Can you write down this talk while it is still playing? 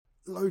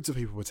loads of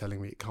people were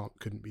telling me it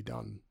couldn't be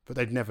done, but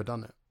they'd never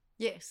done it.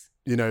 Yes.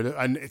 You know,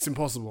 and it's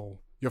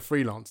impossible. You're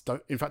freelance.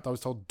 In fact, I was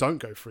told don't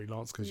go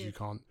freelance because you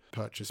can't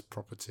purchase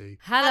property.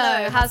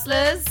 Hello,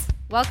 hustlers.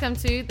 Welcome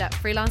to That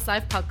Freelance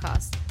Life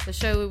podcast, the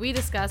show where we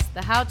discuss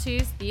the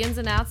how-tos, the ins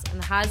and outs,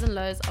 and the highs and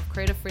lows of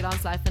creative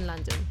freelance life in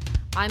London.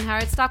 I'm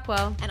Harriet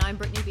Stockwell. And I'm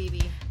Brittany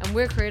Beebe. And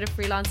we're creative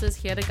freelancers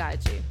here to guide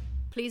you.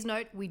 Please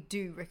note, we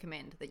do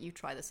recommend that you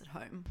try this at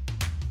home.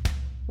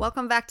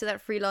 Welcome back to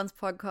That Freelance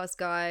podcast,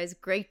 guys.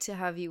 Great to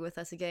have you with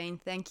us again.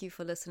 Thank you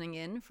for listening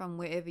in from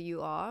wherever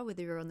you are,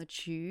 whether you're on the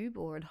tube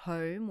or at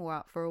home or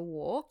out for a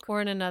walk.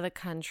 Or in another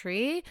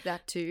country.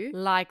 That too.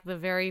 Like the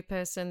very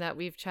person that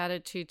we've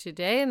chatted to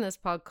today in this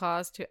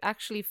podcast who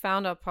actually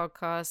found our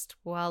podcast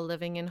while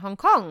living in Hong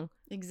Kong.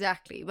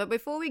 Exactly. But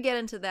before we get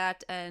into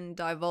that and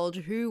divulge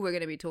who we're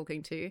going to be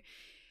talking to,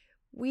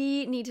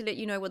 we need to let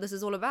you know what this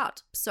is all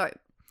about. So,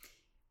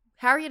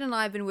 Harriet and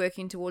I have been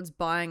working towards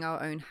buying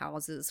our own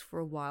houses for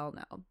a while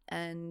now.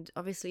 And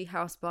obviously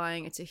house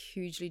buying, it's a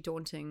hugely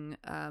daunting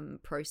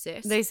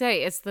process. They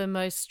say it's the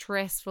most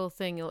stressful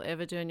thing you'll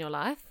ever do in your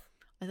life.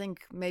 I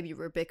think maybe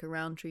Rebecca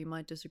Roundtree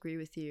might disagree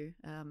with you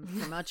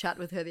from our chat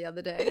with her the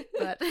other day.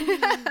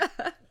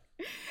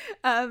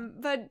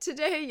 But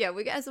today,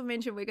 as I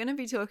mentioned, we're going to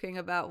be talking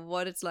about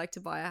what it's like to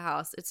buy a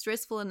house. It's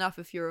stressful enough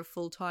if you're a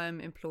full-time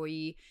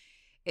employee.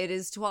 It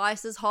is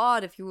twice as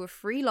hard if you're a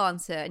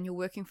freelancer and you're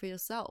working for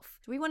yourself.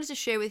 So we wanted to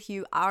share with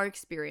you our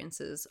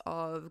experiences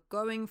of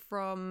going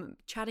from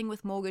chatting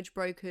with mortgage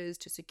brokers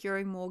to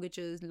securing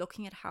mortgages,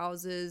 looking at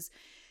houses,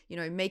 you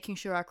know, making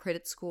sure our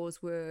credit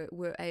scores were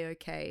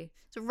A-okay.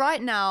 So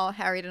right now,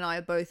 Harriet and I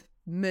are both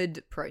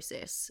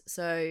mid-process.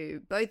 So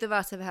both of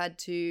us have had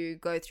to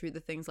go through the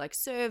things like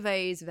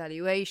surveys,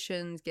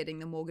 valuations, getting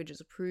the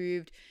mortgages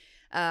approved,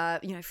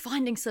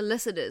 finding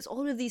solicitors,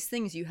 all of these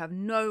things you have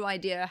no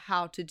idea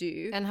how to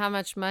do. And how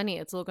much money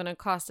it's all going to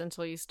cost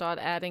until you start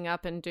adding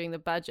up and doing the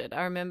budget.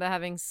 I remember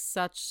having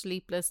such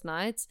sleepless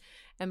nights,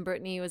 and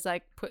Brittany was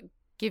like,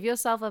 give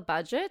yourself a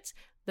budget,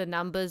 the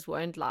numbers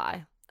won't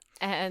lie.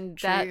 And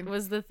True. That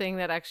was the thing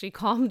that actually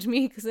calmed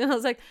me, because then I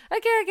was like,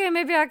 okay,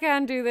 maybe I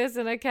can do this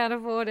and I can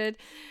afford it.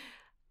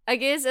 I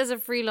guess as a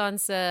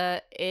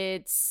freelancer,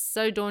 it's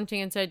so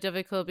daunting and so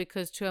difficult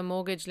because to a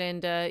mortgage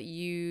lender,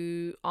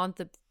 you aren't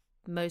the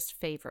most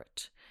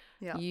favorite.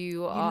 Yeah.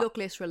 You look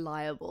less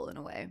reliable in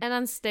a way. And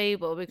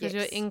unstable because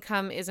Yes. your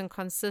income isn't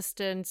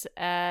consistent.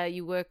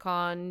 You work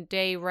on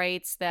day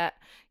rates that,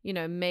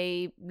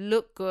 may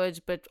look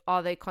good, but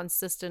are they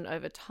consistent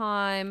over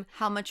time?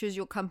 How much is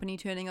your company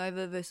turning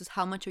over versus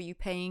how much are you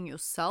paying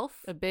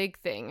yourself? A big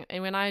thing.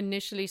 And when I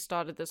initially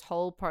started this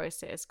whole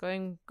process,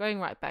 going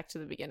right back to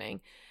the beginning,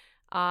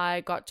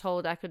 I got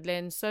told I could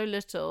lend so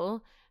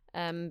little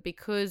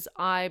because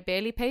I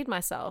barely paid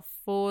myself.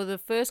 For the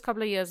first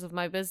couple of years of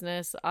my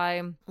business,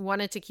 I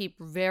wanted to keep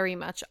very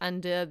much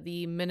under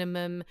the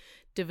minimum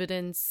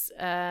dividends,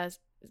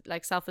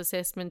 like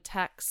self-assessment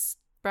tax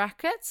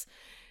brackets,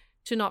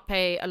 to not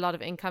pay a lot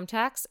of income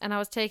tax. And I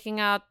was taking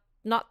out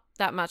not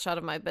that much out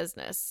of my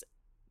business,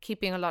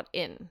 keeping a lot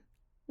in.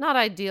 Not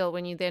ideal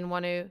when you then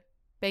want to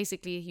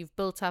basically, you've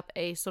built up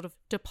a sort of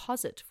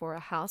deposit for a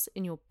house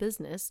in your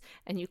business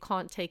and you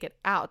can't take it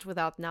out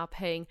without now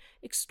paying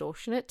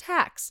extortionate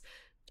tax.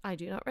 I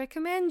do not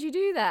recommend you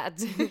do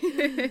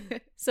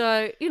that.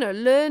 So,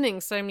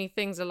 learning so many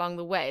things along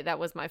the way, that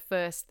was my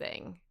first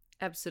thing.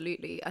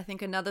 Absolutely. I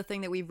think another thing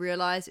that we've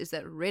realized is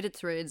that Reddit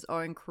threads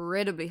are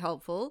incredibly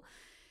helpful.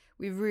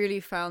 We've really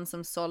found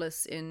some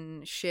solace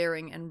in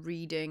sharing and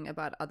reading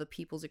about other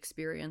people's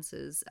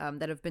experiences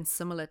that have been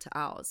similar to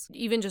ours.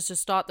 Even just to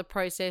start the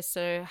process,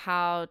 so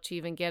how to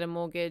even get a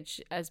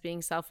mortgage as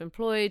being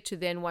self-employed, to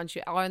then once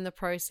you are in the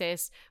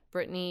process,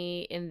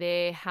 Brittany in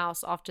their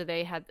house, after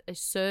they had a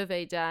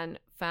survey done,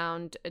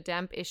 found a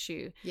damp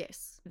issue.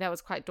 Yes. That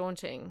was quite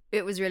daunting.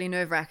 It was really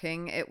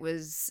nerve-wracking. It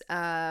was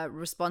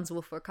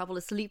responsible for a couple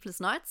of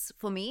sleepless nights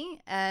for me.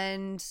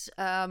 And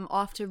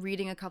after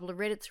reading a couple of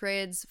Reddit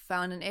threads,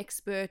 found an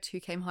expert who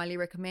came highly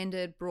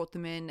recommended, brought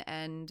them in,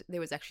 and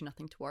there was actually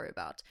nothing to worry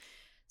about.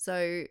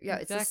 So, yeah,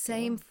 Exactly. It's the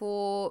same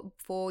for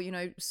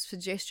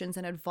suggestions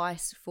and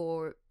advice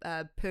for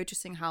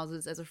purchasing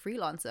houses as a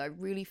freelancer. I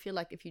really feel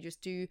like if you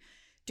just do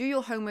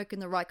your homework in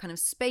the right kind of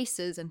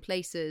spaces and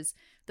places,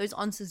 those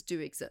answers do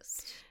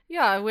exist.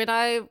 Yeah, when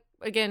I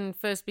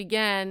first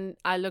began,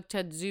 I looked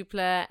at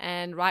Zoopla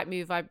and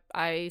Rightmove.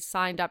 I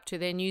signed up to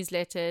their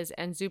newsletters,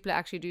 and Zoopla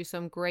actually do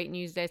some great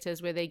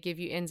newsletters where they give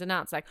you ins and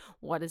outs, like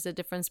what is the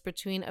difference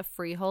between a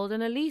freehold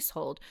and a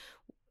leasehold.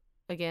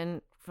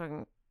 Again,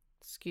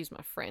 excuse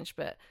my French,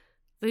 but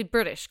the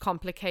British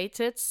complicate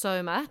it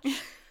so much.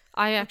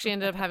 I actually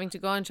ended up having to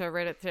go into a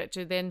Reddit thread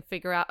to then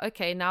figure out,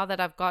 okay, now that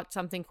I've got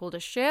something called a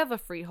share of a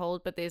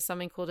freehold, but there's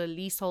something called a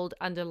leasehold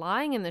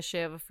underlying in the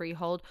share of a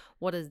freehold,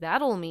 what does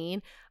that all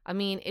mean? I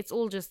mean, it's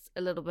all just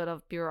a little bit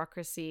of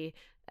bureaucracy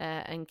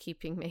and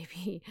keeping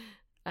maybe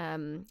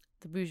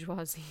the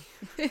bourgeoisie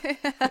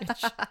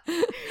rich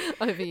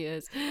over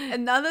years.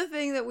 Another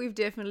thing that we've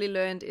definitely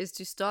learned is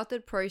to start the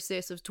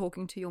process of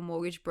talking to your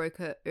mortgage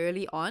broker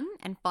early on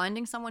and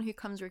finding someone who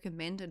comes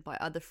recommended by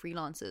other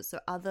freelancers, so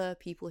other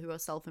people who are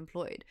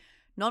self-employed.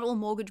 Not all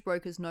mortgage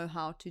brokers know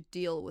how to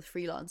deal with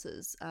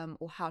freelancers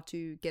or how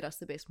to get us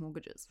the best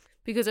mortgages.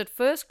 Because at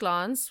first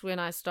glance, when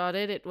I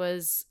started, it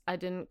was I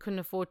couldn't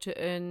afford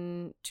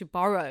to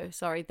borrow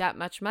that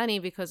much money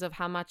because of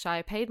how much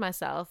I paid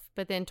myself.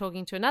 But then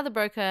talking to another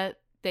broker,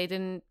 they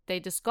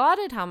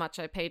discarded how much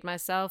I paid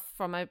myself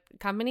from my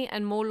company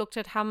and more looked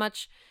at how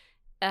much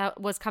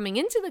was coming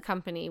into the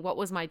company, what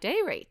was my day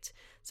rate.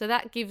 So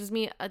that gives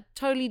me a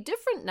totally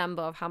different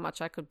number of how much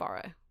I could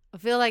borrow. I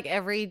feel like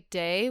every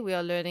day we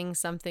are learning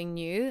something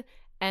new,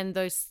 and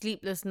those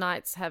sleepless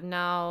nights have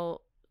now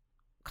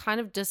kind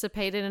of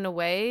dissipated in a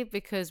way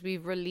because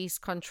we've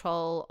released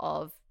control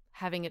of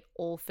having it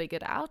all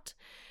figured out.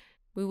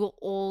 We will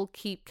all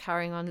keep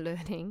carrying on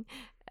learning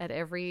at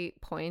every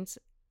point,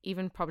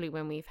 even probably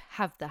when we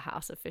have the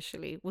house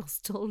officially, we'll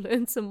still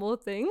learn some more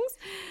things.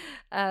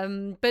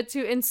 But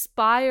to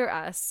inspire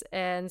us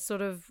and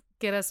sort of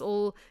get us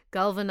all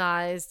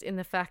galvanized in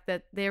the fact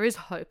that there is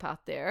hope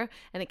out there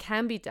and it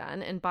can be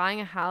done, and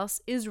buying a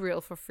house is real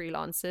for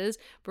freelancers.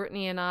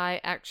 Brittany and I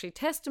actually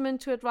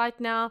testament to it right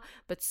now,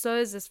 but so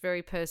is this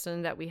very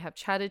person that we have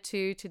chatted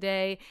to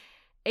today,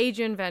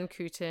 Adrian Van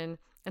Kooten,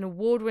 an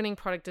award-winning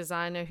product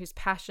designer whose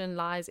passion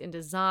lies in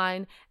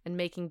design and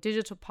making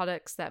digital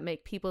products that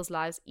make people's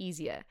lives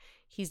easier.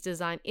 He's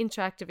designed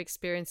interactive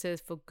experiences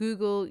for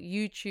Google,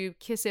 YouTube,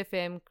 Kiss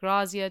FM,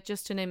 Grazia,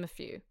 just to name a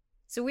few.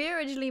 So we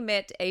originally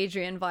met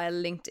Adrian via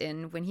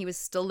LinkedIn when he was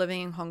still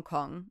living in Hong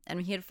Kong,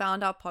 and he had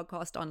found our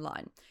podcast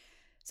online.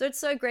 So it's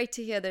so great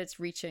to hear that it's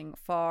reaching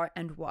far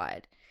and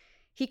wide.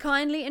 He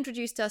kindly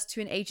introduced us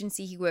to an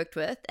agency he worked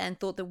with and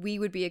thought that we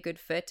would be a good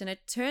fit, and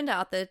it turned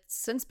out that it's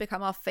since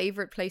become our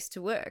favorite place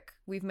to work.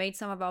 We've made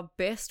some of our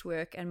best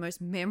work and most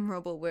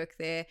memorable work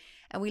there,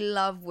 and we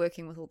love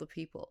working with all the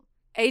people.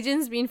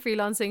 Adrian's been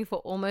freelancing for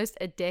almost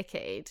a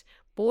decade,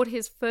 bought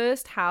his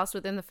first house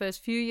within the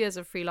first few years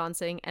of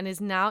freelancing, and is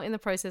now in the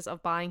process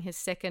of buying his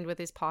second with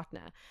his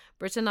partner.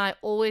 Britt and I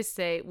always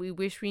say we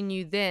wish we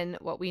knew then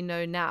what we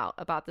know now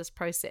about this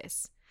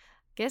process.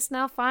 Guess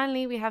now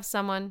finally we have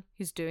someone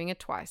who's doing it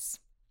twice.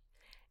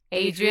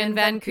 Adrian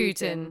Van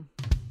Kooten.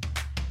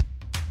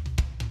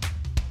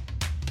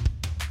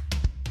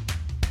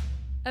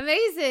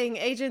 Amazing.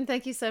 Adrian,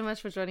 thank you so much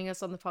for joining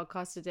us on the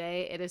podcast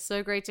today. It is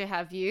so great to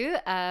have you.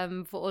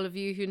 For all of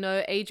you who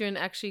know, Adrian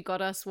actually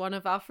got us one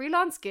of our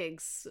freelance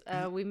gigs.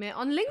 We met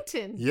on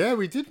LinkedIn. Yeah,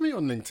 we did meet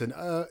on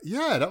LinkedIn.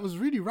 Yeah, that was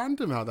really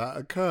random how that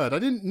occurred. I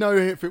didn't know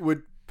if it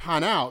would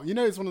pan out. You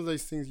know, it's one of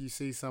those things you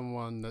see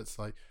someone that's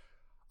like,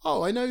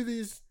 oh, I know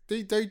these,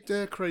 they're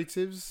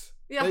creatives.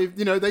 Yeah.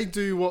 They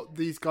do what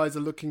these guys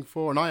are looking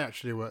for. And I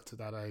actually worked at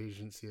that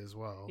agency as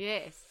well.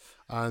 Yes.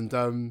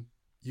 And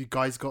you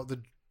guys got the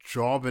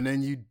job, and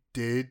then you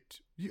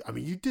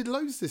did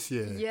loads this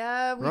year.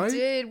 Yeah,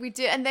 we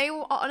did. And they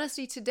were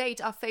honestly to date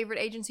our favorite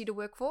agency to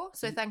work for.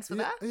 So thanks for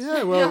that.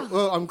 Yeah,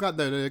 well, I'm glad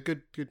they're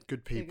good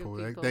people.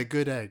 They're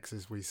good eggs,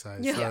 as we say.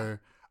 Yeah.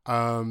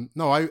 So,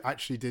 no, I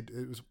actually did.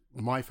 It was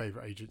my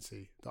favorite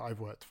agency that I've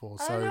worked for.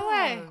 So no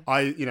way.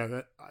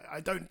 I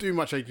don't do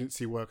much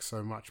agency work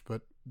so much,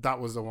 but that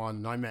was the one.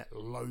 And I met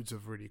loads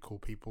of really cool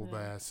people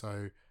there.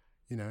 So,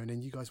 and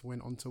then you guys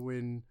went on to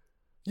win.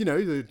 You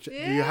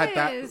had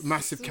that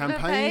massive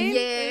campaign.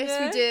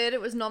 Yes, we did. It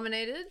was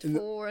nominated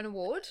for an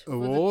award.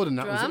 And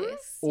that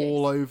was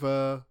all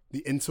over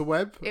the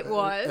interweb. It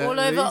was. All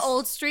over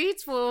Old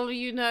Street. Well,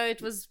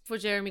 it was for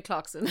Jeremy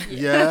Clarkson.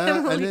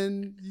 Yeah, and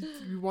then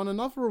you won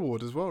another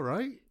award as well,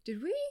 right?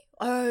 Did we?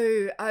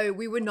 Oh,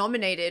 we were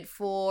nominated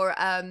for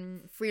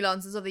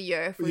Freelancers of the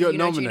Year for You're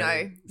Juno.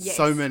 nominated. Yes.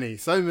 So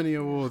many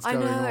awards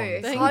going on.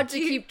 It's hard to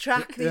keep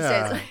track these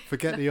days.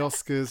 Forget the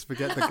Oscars,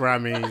 forget the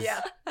Grammys.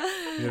 Yeah.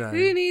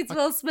 Who needs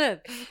Will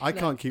Smith? I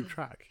can't keep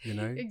track,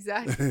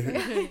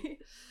 Exactly.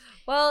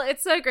 Well,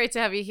 it's so great to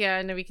have you here,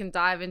 and then we can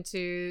dive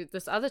into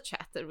this other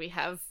chat that we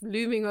have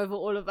looming over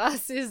all of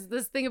us, is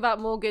this thing about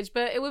mortgage.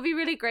 But it would be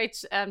really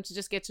great to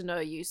just get to know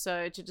you.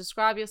 So to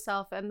describe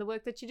yourself and the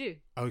work that you do.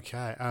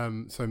 Okay.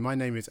 So my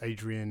name is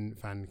Adrian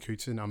Van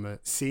Kooten. I'm a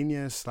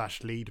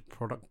senior/lead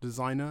product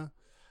designer.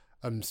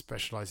 I'm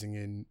specializing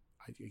in,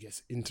 I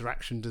guess,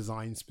 interaction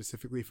design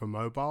specifically for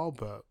mobile,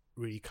 but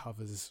really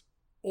covers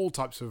all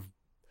types of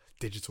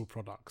digital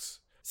products.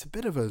 It's a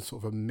bit of a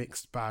sort of a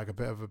mixed bag, a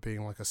bit of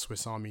being like a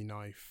Swiss Army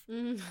knife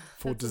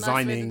for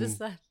designing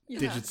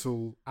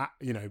digital,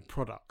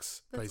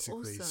 products, That's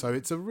basically. awesome. So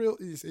it's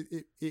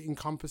it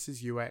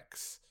encompasses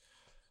UX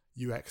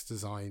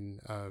design,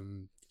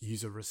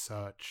 user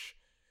research,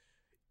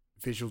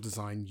 visual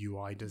design,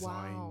 UI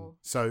design. Wow.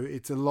 So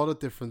it's a lot of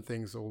different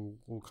things all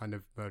kind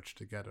of merged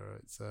together.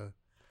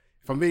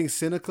 if I'm being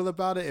cynical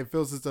about it, it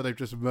feels as though they've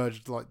just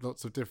merged like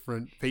lots of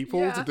different people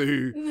to Yeah.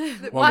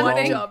 do One one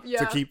role job, yeah.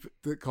 to keep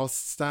the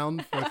costs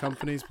down for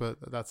companies. But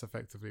that's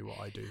effectively what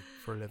I do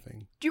for a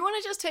living. Do you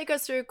want to just take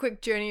us through a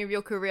quick journey of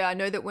your career? I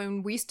know that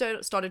when we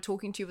started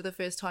talking to you for the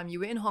first time, you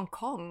were in Hong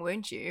Kong,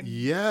 weren't you?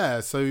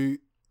 Yeah, so it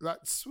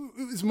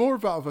was more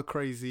about a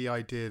crazy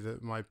idea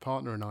that my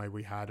partner and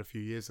we had a few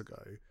years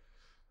ago,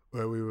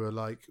 where we were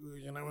like,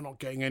 we're not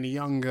getting any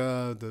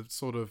younger. The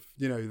sort of,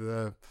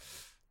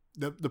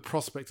 the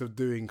prospect of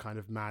doing kind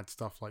of mad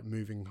stuff like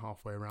moving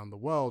halfway around the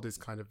world is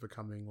kind of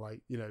becoming like,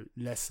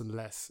 less and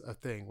less a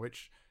thing,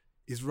 which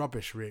is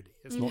rubbish, really.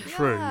 It's not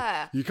true.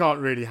 You can't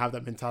really have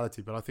that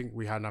mentality. But I think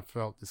we had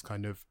felt this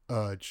kind of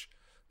urge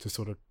to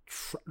sort of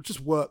just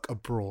work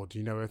abroad.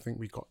 I think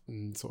we got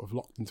sort of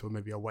locked into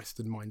maybe a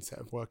Western mindset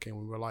of working.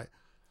 We were like,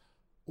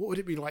 what would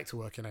it be like to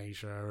work in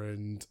Asia,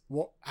 and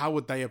how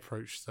would they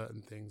approach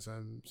certain things?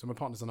 So my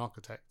partner's an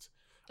architect.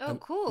 Oh,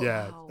 cool.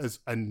 Yeah, Wow.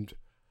 and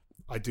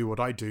I do what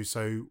I do.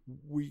 So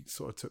we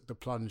sort of took the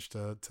plunge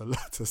to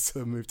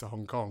move to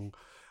Hong Kong,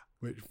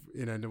 which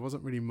there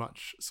wasn't really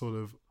much sort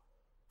of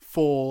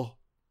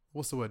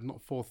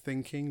not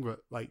forethinking, but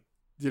like,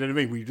 you know what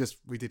I mean?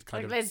 We did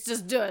kind of, let's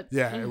just do it.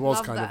 yeah, it was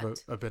Love kind of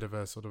that. a bit of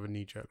a sort of a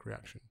knee-jerk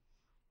reaction.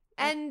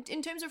 And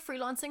in terms of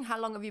freelancing, how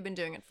long have you been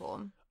doing it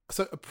for?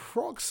 So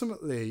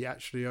approximately,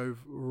 actually,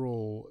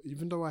 overall,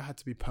 even though I had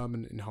to be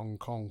permanent in Hong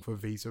Kong for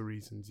visa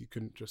reasons, you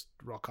couldn't just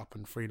rock up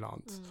and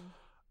freelance.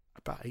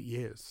 About 8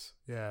 years.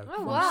 Yeah. Oh,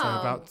 So wow.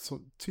 about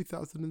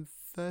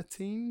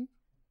 2013.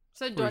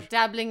 So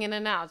dabbling in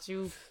and out,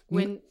 you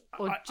went,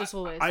 or just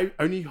always? I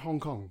only Hong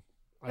Kong.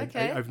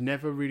 Okay. I've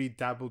never really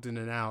dabbled in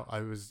and out.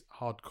 I was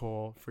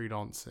hardcore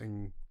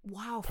freelancing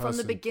Wow, from the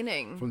person.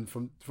 beginning.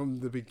 from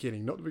the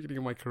beginning, not the beginning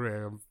of my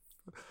career.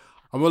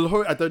 I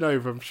don't know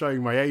if I'm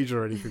showing my age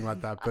or anything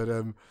like that, but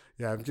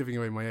yeah, I'm giving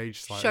away my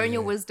age slightly. Showing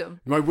your here.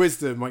 wisdom. My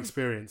wisdom, my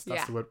experience.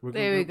 That's Yeah. the word.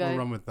 There we go. We'll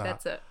run with that.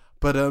 That's it.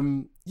 But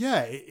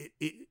yeah,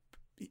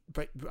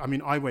 but I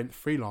mean, I went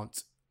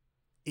freelance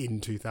in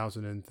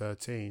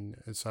 2013,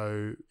 and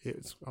so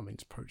it's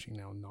approaching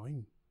now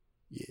 9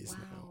 years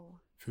now. Wow.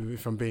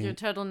 If I'm being You're a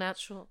total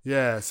natural.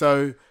 yeah.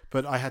 So,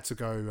 but I had to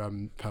go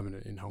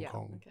permanent in Hong Yeah,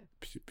 Kong okay.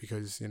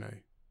 because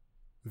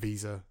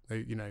visa.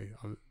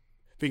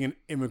 Being an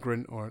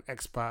immigrant or an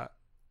expat,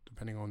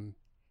 depending on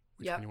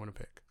which Yep. one you want to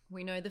pick.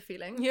 We know the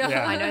feeling.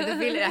 Yeah. I know the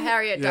feeling.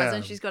 Harriet Yeah.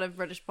 doesn't. She's got a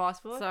British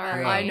passport.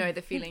 Sorry. I know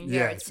the feeling.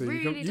 Yeah, it's so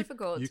really you can,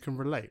 difficult. You can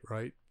relate,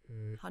 right?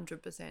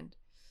 100%.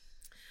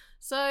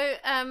 So,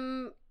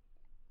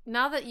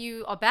 now that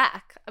you are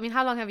back, I mean,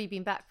 how long have you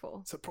been back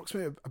for? So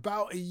approximately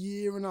about a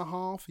year and a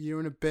half, a year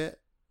and a bit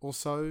or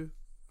so.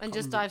 And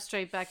just dive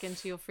straight back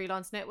into your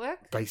freelance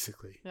network?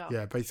 Basically, Yeah.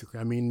 yeah, basically.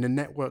 I mean, the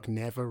network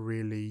never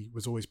really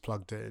was always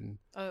plugged in.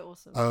 Oh,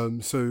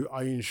 awesome. So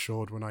I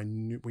ensured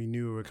when we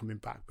knew we were coming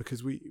back,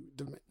 because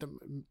the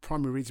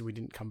primary reason we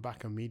didn't come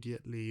back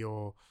immediately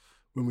or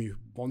when we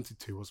wanted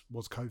to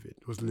was COVID.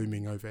 It was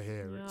looming over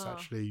here. It's Yeah.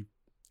 actually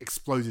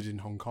exploded in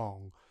Hong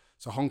Kong.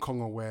 So Hong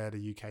Kong are where the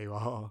UK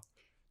are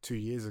 2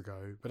 years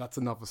ago, but that's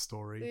another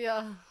story.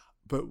 Yeah.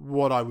 But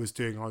what I was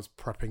doing, I was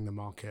prepping the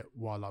market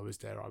while I was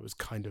there. I was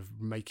kind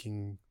of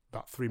making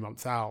about 3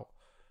 months out,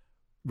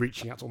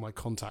 reaching out to all my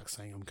contacts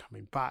saying, I'm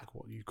coming back.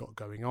 What you got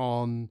going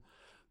on?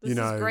 This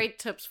is great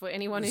tips for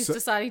anyone who's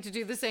deciding to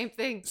do the same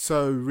thing.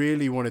 So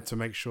really wanted to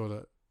make sure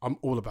that I'm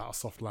all about a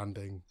soft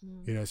landing,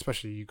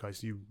 especially you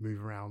guys, you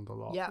move around a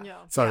lot. Yeah.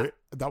 Yeah. So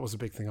that was a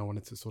big thing I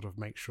wanted to sort of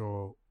make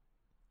sure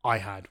I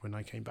had when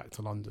I came back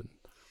to London.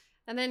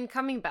 And then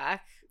coming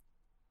back,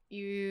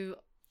 you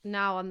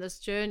now on this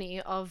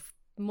journey of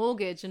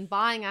mortgage and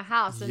buying a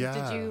house. And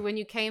did you, when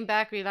you came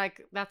back, were you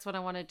like, that's what I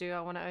want to do?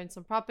 I want to own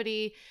some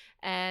property.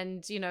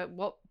 And,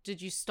 what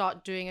did you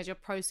start doing as your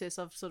process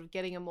of sort of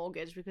getting a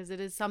mortgage? Because it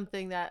is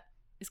something that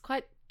is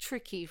quite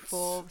tricky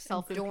for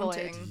self-employed.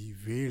 daunting.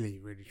 Really,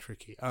 really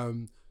tricky.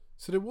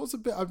 So there was a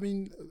bit, I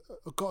mean,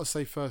 I've got to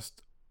say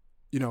first,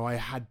 I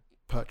had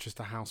purchased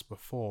a house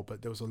before,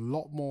 but there was a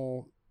lot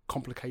more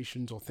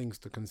complications or things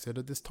to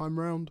consider this time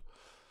around.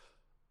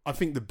 I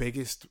think the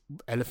biggest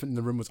elephant in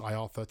the room was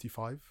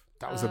IR35.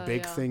 That was a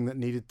big thing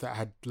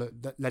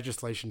that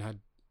legislation had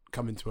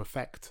come into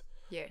effect.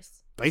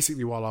 Yes.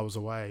 Basically, while I was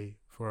away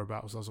I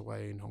was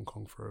away in Hong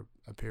Kong for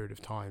a period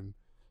of time.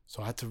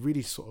 So I had to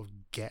really sort of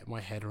get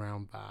my head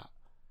around that.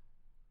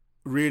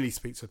 Really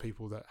speak to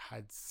people that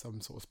had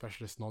some sort of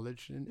specialist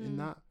knowledge in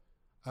that.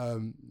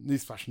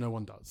 Newsflash, no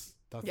one does.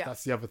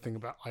 That's the other thing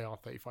about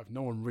IR35.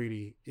 No one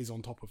really is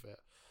on top of it.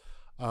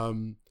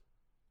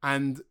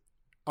 And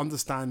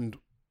understand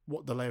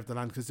what the lay of the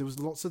land, because there was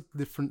lots of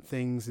different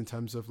things in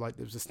terms of like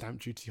there was a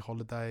stamp duty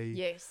holiday.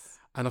 Yes.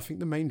 And I think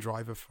the main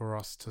driver for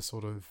us to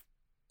sort of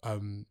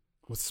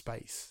was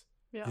space.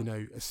 Yeah.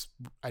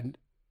 And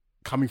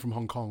coming from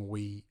Hong Kong,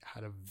 we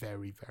had a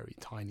very, very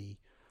tiny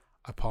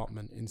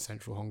apartment in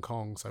central Hong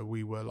Kong. So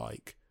we were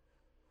like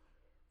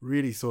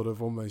really sort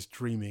of almost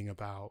dreaming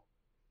about,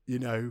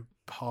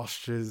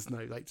 pastures,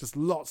 just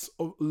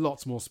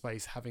lots more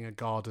space, having a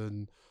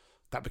garden.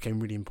 That became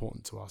really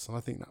important to us. And I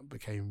think that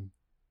became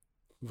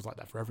was like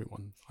that for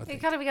everyone. I It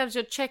think. kind of becomes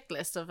your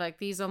checklist of like,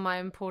 these are my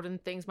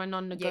important things, my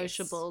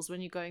non-negotiables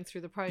when you're going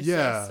through the process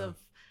Yeah. of,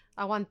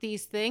 I want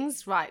these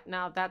things right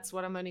now. That's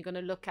what I'm only going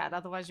to look at.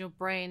 Otherwise, your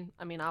brain,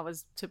 I mean, I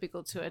was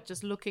typical to it,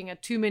 just looking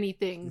at too many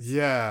things.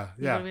 Yeah,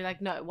 You gotta yeah, be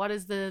like, no, what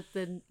is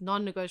the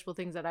non-negotiable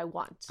things that I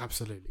want?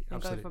 absolutely, And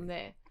absolutely. go from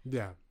there.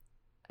 Yeah.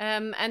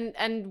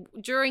 And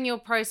during your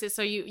process,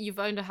 so you've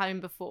owned a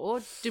home before.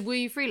 Were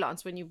you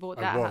freelance when you bought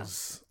that I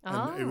house? was.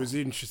 And it Oh. was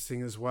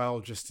interesting as well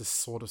just to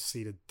sort of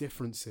see the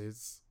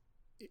differences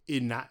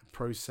in that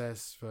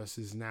process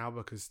versus now,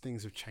 because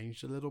things have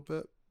changed a little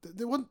bit.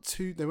 They weren't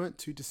too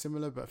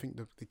dissimilar, but I think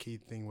the key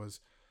thing was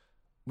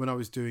when I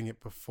was doing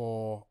it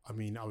before, I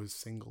mean, I was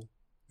single.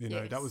 You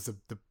know, that was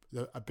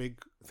a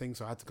big thing.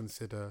 So I had to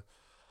consider,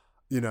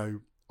 you know,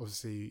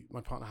 obviously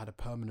my partner had a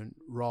permanent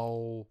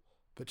role,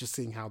 but just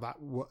seeing how that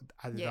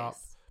added up.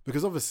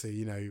 Because obviously,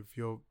 you know, if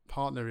your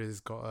partner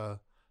has got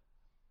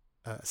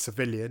a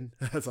civilian,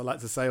 as I like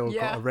to say, or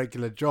got a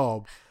regular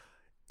job,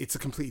 it's a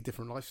completely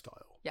different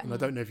lifestyle. Yeah. And I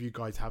don't know if you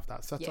guys have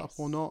that set up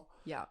or not,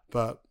 Yeah.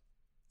 but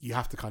you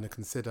have to kind of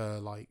consider,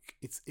 like,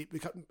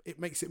 it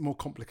makes it more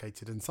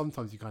complicated. And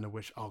sometimes you kind of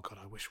wish, oh God,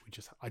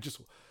 I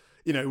just,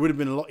 you know, it would have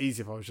been a lot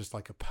easier if I was just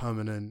like a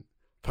permanent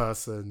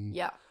person.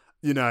 Yeah.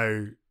 You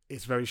know,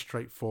 it's very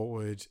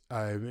straightforward.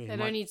 They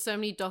don't need so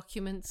many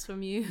documents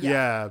from you.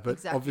 Yeah, but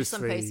Exactly.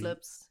 Some pay obviously,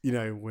 slips. you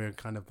know, we're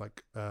kind of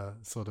like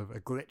sort of a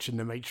glitch in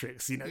the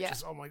matrix, you know, Yeah.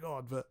 just, oh my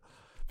God, but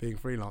being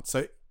freelance.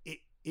 So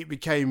it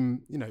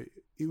became, you know,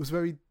 it was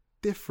very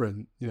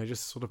different, you know,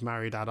 just sort of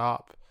marry that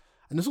up.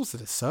 And there's also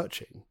the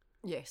searching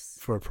Yes.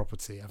 for a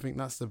property. I think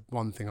that's the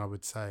one thing I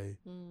would say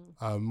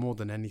more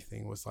than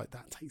anything was like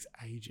that takes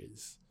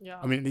ages.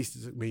 Yeah. I mean, at least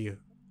it took me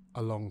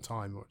a long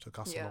time, or it took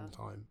us a Yeah. long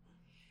time.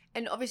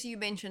 And obviously you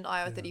mentioned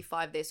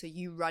IO35 there, so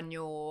you run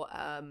your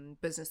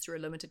business through a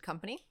limited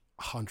company.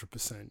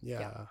 100%. Yeah.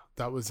 Yeah.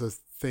 That was a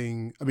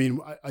thing. I mean,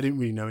 I didn't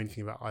really know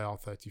anything about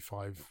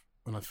IR35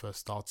 when I first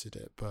started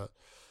it, but,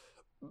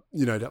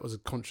 you know, that was a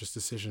conscious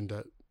decision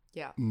that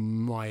Yeah.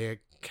 my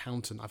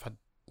accountant,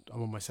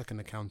 I'm on my second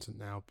accountant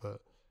now,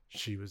 but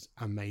she was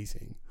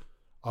amazing.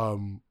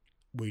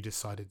 We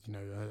decided, you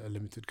know, a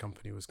limited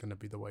company was going to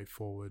be the way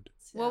forward.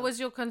 What was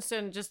your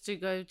concern, just to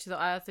go to the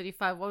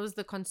IR35, what was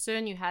the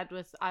concern you had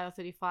with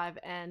IR35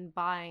 and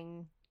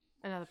buying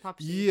another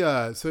property?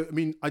 Yeah. So, I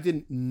mean, I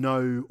didn't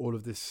know all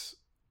of this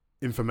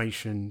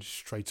information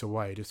straight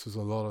away. This was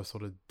a lot of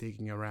sort of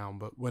digging around.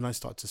 But when I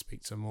started to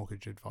speak to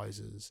mortgage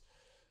advisors,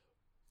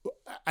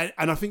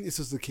 and I think this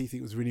was the key thing,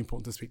 it was really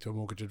important to speak to a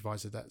mortgage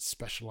advisor that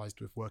specialized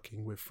with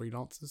working with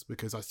freelancers,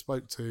 because I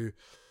spoke to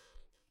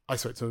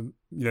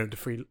you know,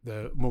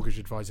 the mortgage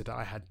advisor that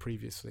I had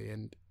previously,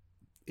 and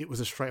it was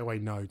a straight away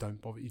no,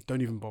 don't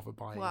even bother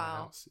buying a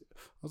house. I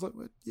was like,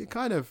 well, you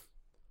kind of,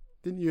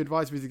 didn't you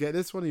advise me to get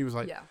this one? And he was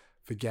like, Yeah.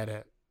 forget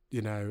it,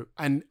 you know.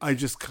 And I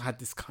just had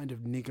this kind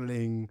of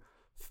niggling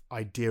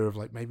idea of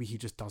like, maybe he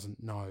just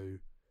doesn't know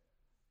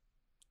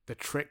the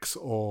tricks,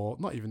 or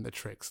not even the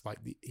tricks, like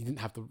he didn't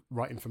have the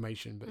right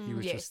information, but he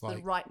was Yes, just like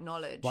the right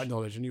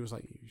knowledge. And he was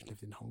like, you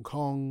lived in Hong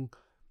Kong,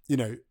 you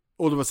know.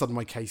 All of a sudden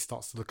my case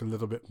starts to look a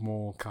little bit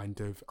more kind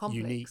of Complex,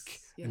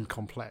 unique yeah. and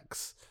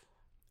complex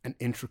and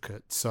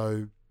intricate.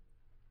 So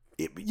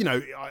it, you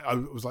know, I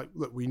was like,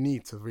 look, we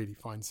need to really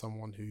find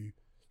someone who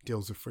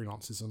deals with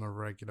freelancers on a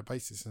regular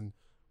basis. And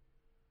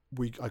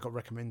I got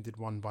recommended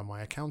one by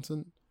my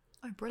accountant.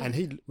 Oh, brilliant.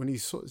 And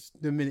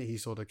the minute he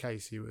saw the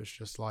case, he was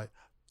just like,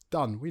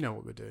 done. We know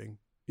what we're doing.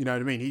 You know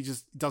what I mean? He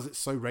just does it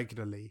so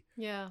regularly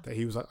Yeah. that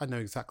he was like, I know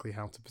exactly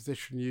how to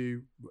position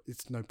you.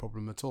 It's no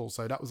problem at all.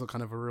 So that was a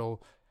kind of a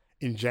real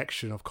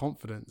injection of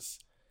confidence,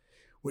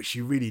 which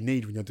you really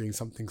need when you're doing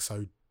something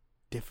so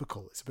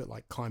difficult. It's a bit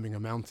like climbing a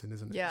mountain,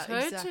 isn't it? Yeah,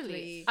 Totally.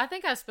 exactly. I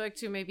think I spoke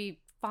to maybe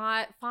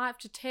five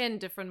to 10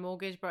 different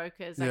mortgage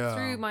brokers, like Yeah.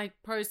 through my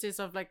process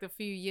of like the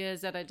few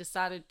years that I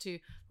decided to,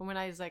 from when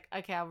I was like,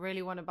 okay, I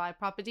really want to buy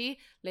property,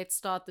 let's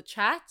start the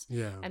chat.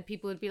 Yeah. And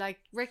people would be like,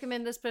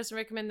 recommend this person,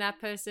 recommend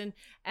that person.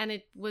 And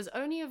it was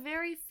only a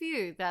very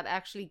few that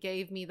actually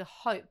gave me the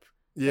hope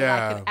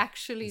that I could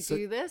actually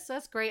do this.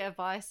 That's great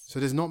advice. So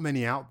there's not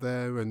many out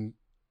there, and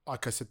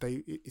like I said,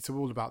 it's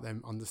all about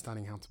them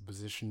understanding how to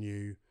position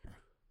you,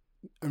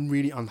 and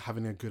really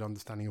having a good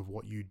understanding of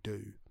what you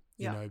do.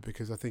 You Yeah. know,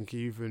 because I think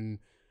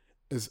even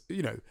as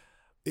you know,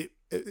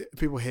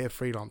 people hear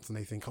freelance and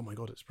they think, oh my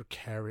God, it's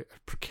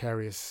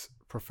precarious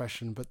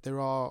profession, but there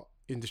are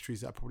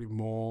industries that are probably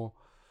more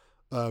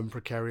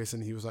precarious.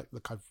 And he was like,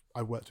 look,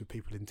 I worked with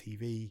people in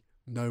TV.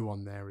 No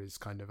one there is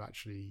kind of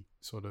actually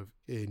sort of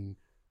in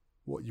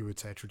what you would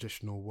say a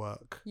traditional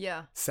work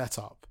Yeah.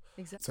 setup.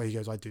 Exactly. So he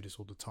goes, I do this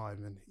all the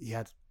time. And he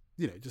had,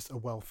 you know, just a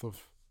wealth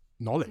of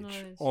knowledge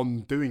Nice.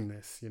 on doing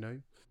this, you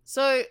know?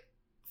 So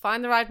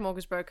find the right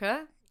mortgage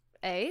broker,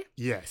 A.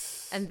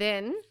 Yes. And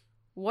then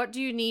what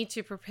do you need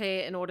to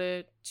prepare in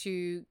order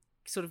to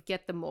sort of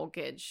get the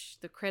mortgage,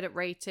 the credit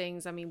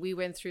ratings? I mean, we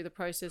went through the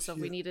process of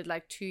we needed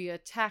like 2-year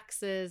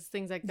taxes,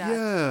 things like that.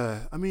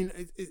 Yeah. I mean,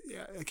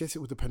 I guess it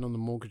would depend on the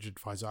mortgage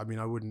advisor. I mean,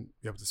 I wouldn't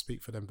be able to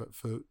speak for them, but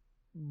for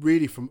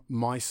really from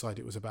my side,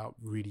 it was about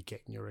really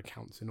getting your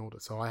accounts in order.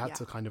 So I had Yeah.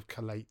 to kind of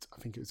collate,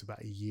 I think it was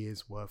about a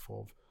year's worth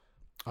of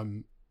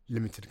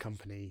limited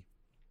company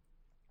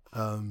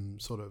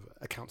sort of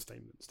account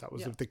statements. That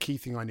was Yeah. the key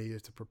thing I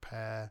needed to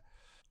prepare.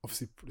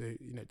 Obviously,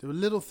 there were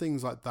little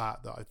things like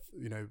that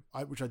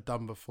which I'd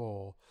done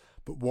before.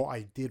 But what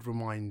I did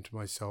remind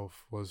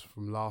myself was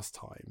from last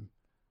time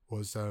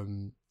was,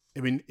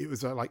 it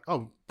was like,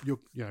 oh,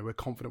 we're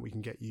confident we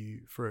can get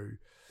you through.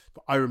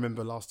 But I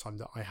remember last time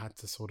that I had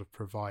to sort of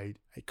provide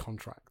a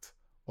contract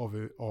of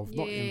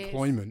not Yes.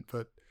 employment,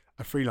 but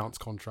a freelance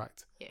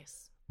contract,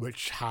 Yes.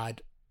 which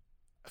had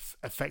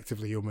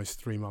effectively almost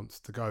 3 months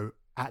to go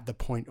at the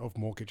point of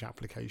mortgage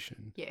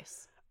application.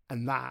 Yes.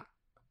 And that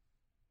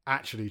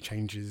actually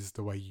changes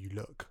the way you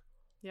look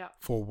Yeah.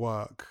 for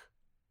work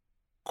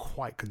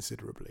quite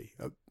considerably.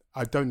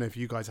 I don't know if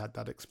you guys had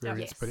that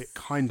experience, Yes. but it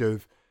kind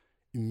of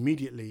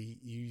immediately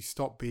you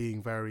stop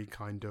being very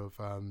kind of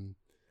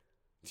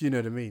do you know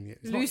what I mean?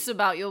 It's not Loose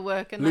about your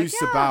work and loose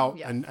like, about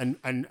yeah.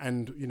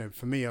 and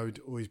for me, I would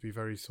always be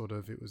very sort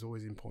of, it was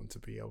always important to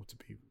be able to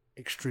be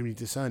extremely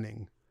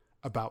discerning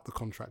about the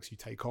contracts you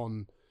take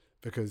on,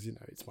 because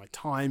it's my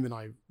time and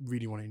I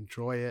really want to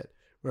enjoy it,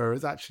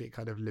 whereas actually it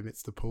kind of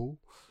limits the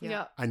pool.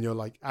 yeah. And you're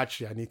like,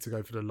 actually, I need to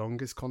go for the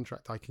longest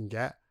contract I can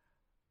get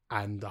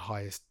and the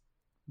highest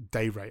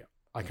day rate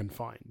I can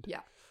find.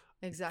 Yeah.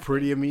 Exactly.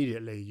 Pretty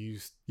immediately,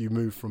 you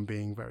move from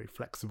being very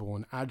flexible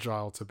and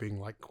agile to being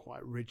like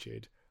quite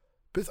rigid,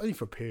 but it's only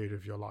for a period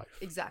of your life.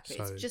 Exactly.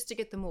 So It's just to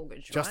get the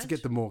mortgage, just right? to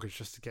get the mortgage,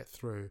 just to get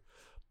through.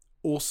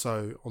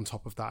 Also, on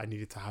top of that, I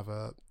needed to have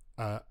a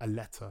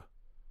letter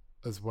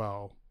as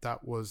well.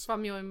 That was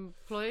From your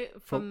employer,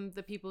 from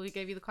the people who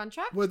gave you the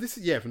contract? well, this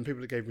is from the people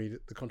that gave me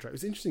the contract. It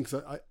was interesting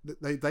because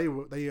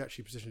they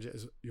actually positioned it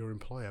as your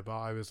employer, but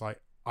I was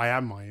like, I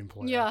am my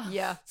employer. Yeah.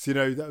 Yeah. So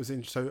that was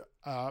interesting.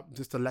 So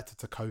just a letter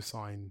to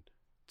co-sign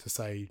to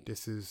say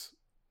this is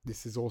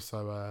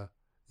also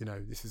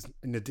this is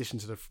in addition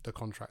to the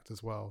contract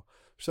as well.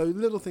 So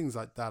little things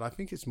like that. I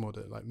think it's more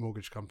that like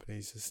mortgage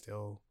companies are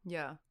still,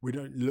 Yeah. we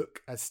don't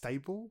look as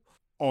stable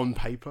on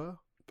paper,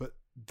 but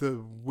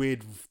the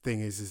weird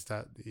thing is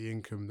that the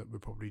income that we're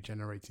probably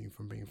generating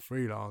from being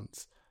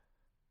freelance,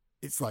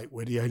 it's like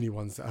we're the only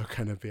ones that are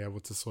going to be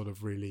able to sort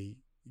of really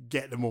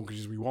get the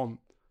mortgages we want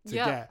to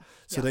get.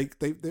 So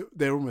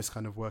they're almost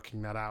kind of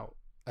working that out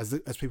as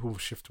people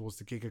shift towards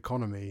the gig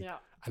economy, Yeah.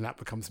 and that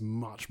becomes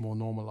much more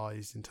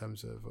normalized in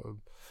terms of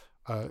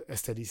a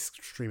steady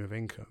stream of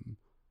income.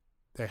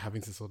 They're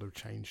having to sort of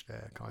change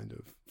their kind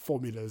of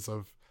formulas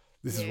of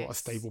this is what a Yes.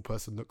 stable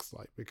person looks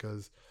like,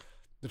 because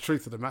the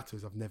truth of the matter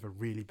is I've never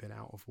really been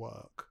out of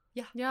work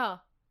Yeah.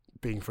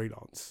 being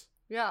freelance.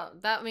 Yeah,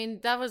 that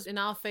was in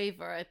our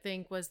favor, I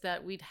think, was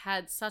that we'd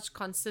had such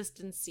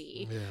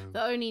consistency. Yeah.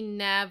 The only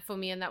nab for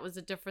me, and that was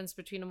the difference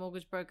between a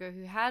mortgage broker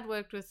who had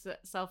worked with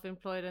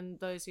self-employed and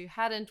those who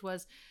hadn't,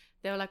 was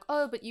they were like,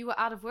 oh, but you were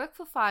out of work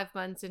for 5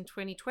 months in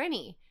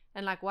 2020.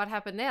 And like, what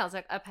happened there? I was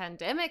like, a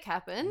pandemic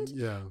happened.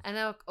 Yeah. And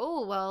they're like,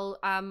 oh, well,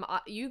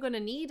 you're going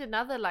to need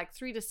another like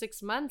 3 to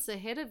 6 months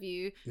ahead of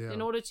you Yeah.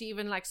 in order to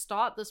even like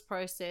start this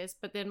process.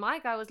 But then my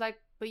guy was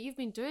like, but you've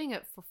been doing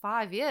it for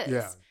 5 years.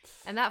 Yeah.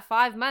 And that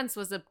 5 months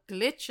was a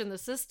glitch in the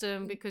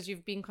system because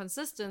you've been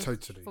consistent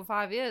Totally. for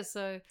 5 years.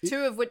 So, 2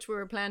 of which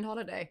were a planned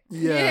holiday.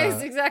 Yeah.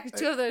 yes, exactly.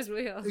 2 of those were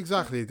here.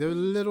 Exactly. There were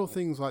little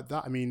things like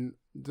that. I mean,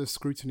 the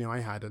scrutiny I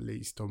had, at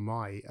least on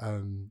my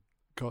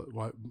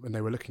when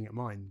they were looking at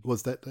mine,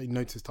 was that they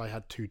noticed I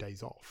had 2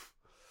 days off,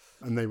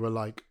 and they were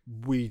like,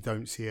 "We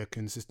don't see a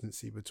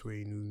consistency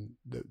between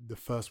the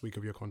first week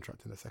of your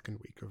contract and the second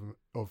week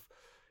of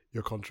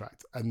your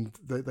contract." And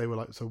they were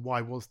like, "So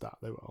why was that?"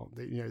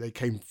 They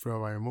came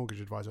through our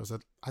mortgage advisor. I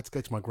said, "I had to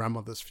go to my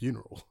grandmother's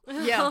funeral."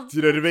 Yeah. Do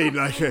you know what I mean?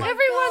 Like, Everyone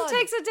God.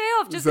 takes a day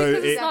off just So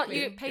because it- it's not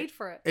you Exactly. paid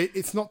for it.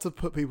 it's not to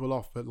put people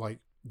off, but like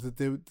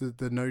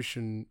the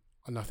notion,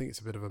 and I think it's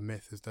a bit of a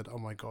myth, is that, oh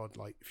my god,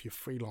 like if you're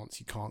freelance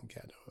you can't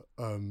get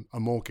a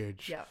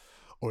mortgage, Yeah.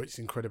 or it's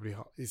incredibly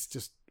hard. It's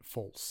just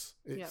false.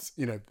 It's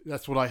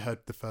that's what I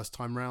heard the first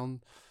time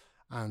round,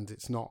 and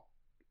it's not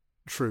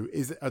true.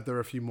 Are there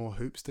a few more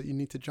hoops that you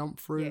need to jump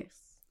through?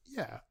 Yes.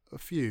 Yeah, a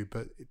few,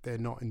 but they're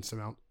not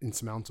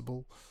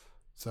insurmountable.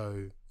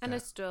 So And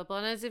it's doable.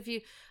 And as if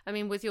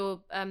with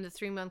your the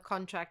 3-month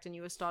contract, and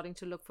you were starting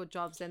to look for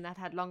jobs then that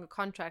had longer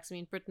contracts. I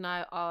mean, Britt and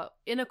I are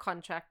in a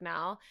contract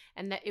now,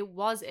 and that it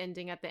was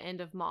ending at the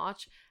end of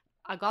March.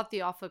 I got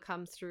the offer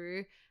come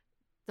through.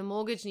 The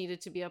mortgage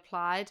needed to be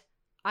applied.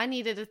 I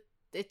needed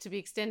it to be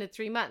extended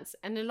 3 months.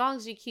 And as long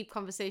as you keep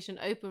conversation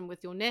open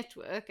with your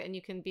network, and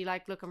you can be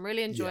like, look, I'm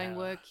really enjoying Yeah.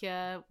 work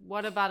here.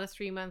 What about a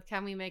 3-month?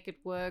 Can we make it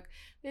work?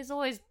 There's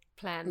always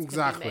plans can be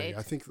exactly. made.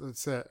 I think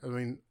that's it. I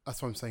mean,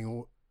 that's what I'm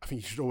saying. I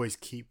think you should always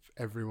keep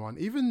everyone,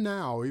 even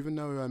now, even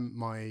though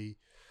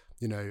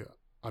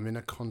I'm in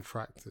a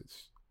contract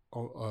that's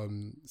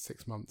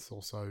 6 months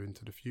or so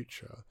into the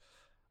future.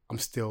 I'm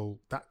still,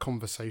 that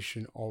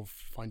conversation of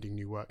finding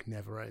new work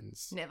never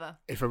ends. Never.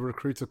 If a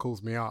recruiter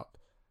calls me up,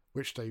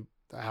 which they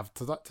have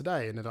to that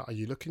today, and they're like, "Are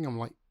you looking?" I'm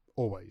like,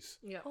 always,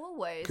 Yeah.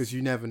 Always. because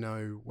you never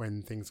know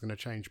when things are going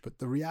to change. But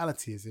the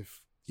reality is,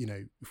 if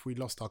we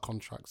lost our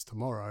contracts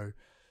tomorrow,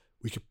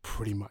 we could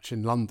pretty much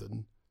in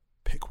London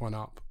pick one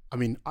up. I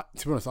mean,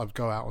 to be honest, I'd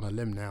go out on a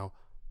limb now,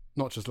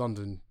 not just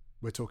London,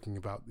 we're talking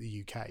about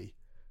the UK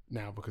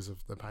now because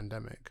of the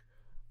pandemic.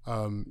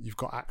 You've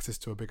got access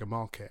to a bigger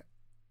market.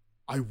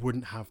 I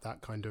wouldn't have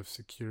that kind of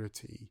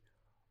security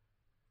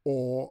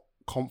or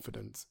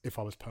confidence if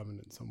I was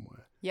permanent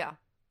somewhere. Yeah.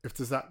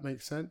 Does that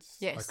make sense?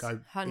 Yes,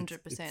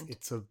 100%.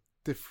 It's a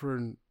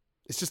different.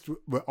 It's just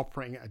we're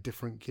operating at a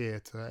different gear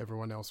to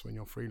everyone else when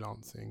you're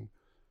freelancing.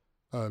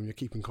 You're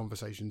keeping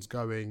conversations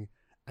going,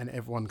 and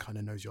everyone kind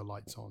of knows your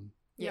lights on.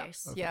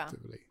 Yes. Yeah.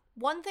 Effectively.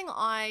 One thing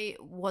I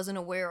wasn't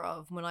aware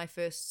of when I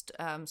first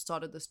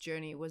started this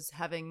journey was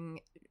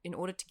in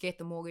order to get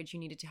the mortgage, you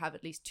needed to have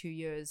at least 2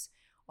 years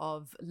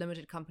of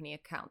limited company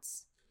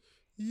accounts.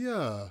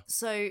 Yeah.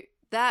 So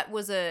that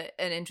was an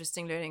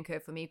interesting learning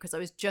curve for me because I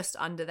was just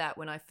under that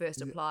when I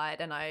first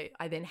applied, and I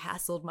then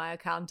hassled my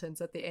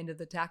accountants at the end of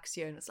the tax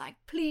year and was like,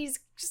 please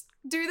just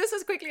do this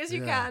as quickly as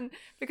you can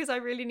because I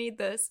really need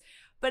this.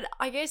 But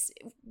I guess,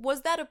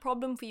 was that a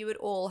problem for you at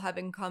all,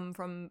 having come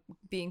from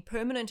being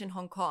permanent in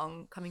Hong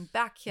Kong, coming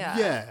back here?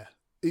 Yeah.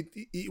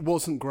 It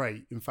wasn't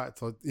great. In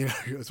fact,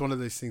 it was one of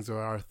those things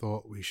where I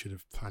thought we should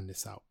have planned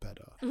this out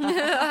better.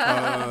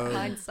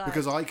 Hindsight.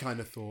 Because I kind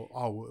of thought,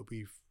 it'll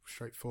be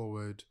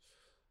straightforward.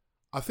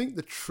 I think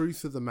the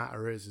truth of the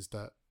matter is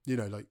that,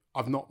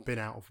 I've not been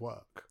out of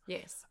work.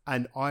 Yes.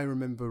 And I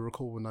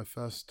recall when the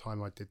first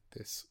time I did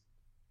this,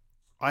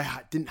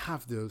 I didn't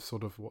have the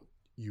sort of what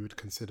you would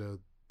consider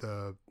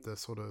the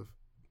sort of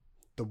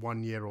the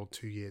 1 year or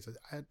 2 years.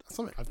 I had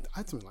something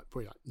like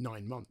probably like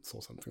 9 months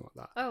or something like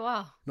that. Oh,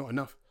 wow. Not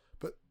enough.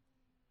 But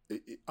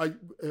I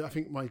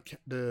think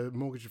the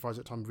mortgage advisor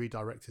at the time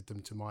redirected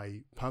them to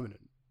my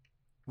permanent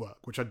work,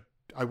 which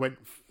I went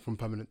from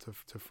permanent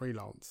to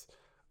freelance.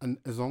 And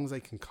as long as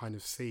they can kind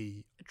of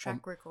see A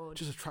track record.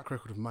 just a track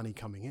record of money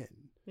coming in.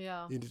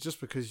 Yeah.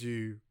 Just because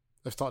you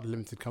have started a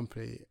limited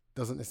company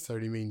doesn't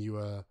necessarily mean you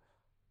are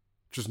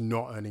just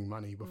not earning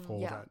money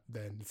before that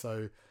then.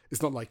 So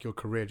it's not like your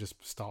career just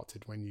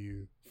started when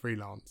you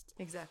freelanced.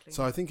 Exactly.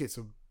 So I think it's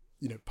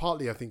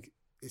partly I think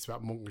it's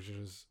about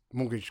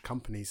mortgage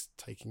companies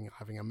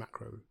having a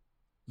macro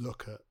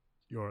look at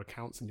your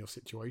accounts and your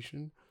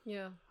situation.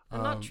 Yeah.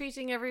 And not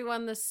treating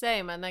everyone the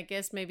same. And I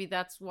guess maybe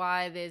that's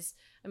why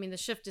the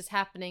shift is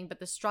happening, but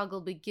the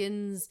struggle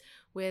begins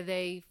where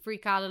they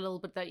freak out a little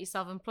bit that you're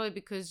self-employed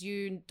because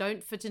you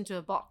don't fit into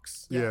a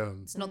box. Yeah.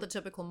 It's not the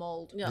typical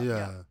mold.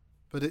 Yeah.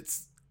 But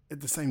it's at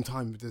the same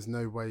time, there's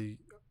no way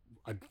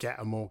I'd get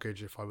a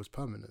mortgage if I was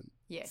permanent.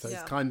 Yes. So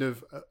it's kind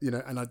of,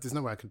 and there's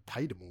no way I could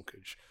pay the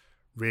mortgage,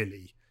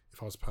 really,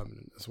 if I was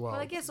permanent as well.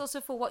 Well, I guess also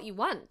for what you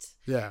want.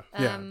 Yeah.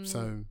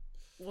 So.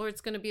 Or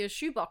it's going to be a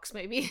shoebox,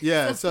 maybe.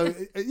 Yeah. So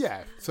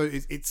So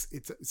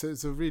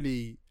it's a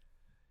really,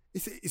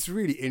 it's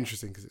really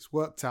interesting because it's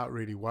worked out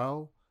really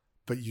well.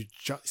 But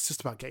it's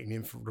just about getting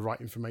the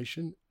right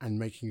information and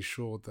making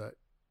sure that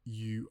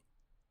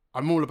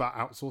I'm all about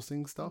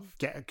outsourcing stuff.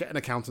 Get an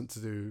accountant to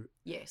do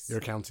your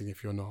accounting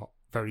if you're not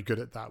very good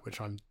at that, which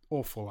I'm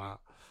awful at.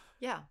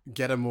 Yeah.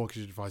 Get a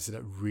mortgage advisor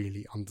that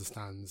really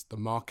understands the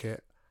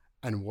market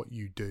and what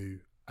you do,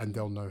 and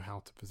they'll know how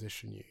to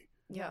position you.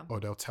 Yeah. Or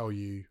they'll tell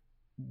you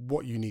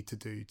what you need to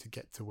do to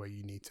get to where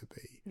you need to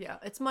be. Yeah.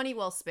 It's money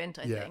well spent,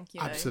 I think.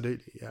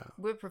 Absolutely. Yeah.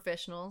 We're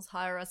professionals.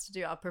 Hire us to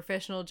do our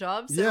professional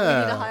jobs. So we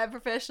Yeah. need to hire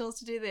professionals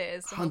to do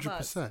theirs.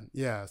 100%.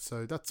 Yeah.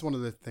 So that's one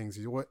of the things.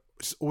 You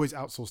just always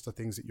outsource the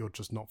things that you're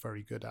just not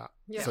very good at,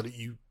 so that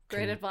you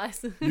Great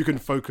advice. you can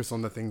focus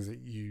on the things that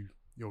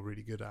you're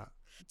really good at.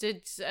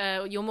 Did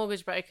your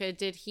mortgage broker,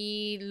 did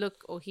he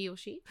or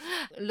she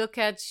look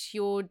at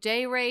your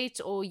day rate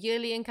or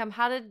yearly income?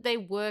 How did they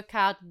work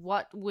out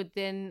what would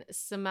then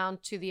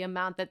surmount to the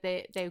amount that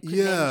they could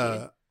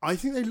lend you? I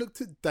think they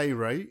looked at day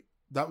rate.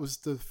 That was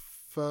the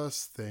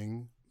first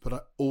thing. But I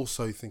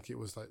also think it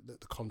was like the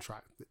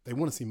contract. They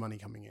want to see money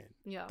coming in.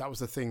 Yeah. That was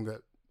the thing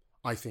that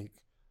I think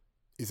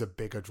is a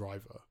bigger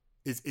driver.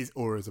 Is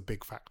a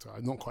big factor.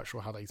 I'm not quite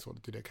sure how they sort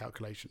of do their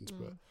calculations,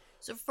 but...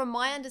 So from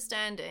my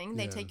understanding,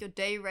 they take your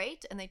day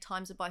rate and they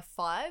times it by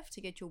 5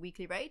 to get your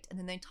weekly rate, and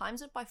then they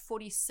times it by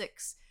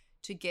 46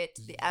 to get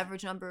the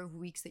average number of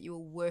weeks that you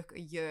will work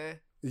a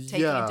year,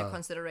 taking into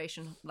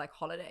consideration like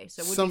holiday.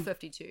 So it would be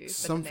 52.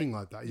 Something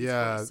like that.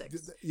 Yeah.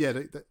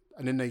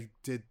 And then they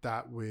did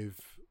that with,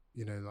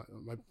 like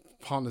my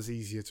partner's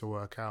easier to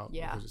work out.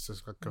 Yeah. Because it's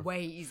just like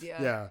way easier.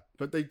 Yeah.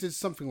 But they did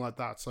something like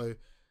that. So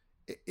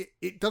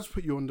it does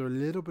put you under a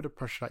little bit of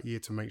pressure that year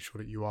to make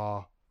sure that you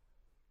are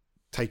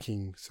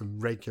taking some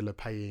regular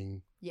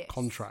paying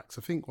contracts.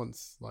 I think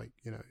once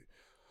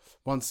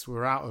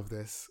we're out of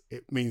this,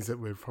 it means that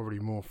we're probably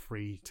more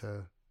free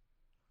to,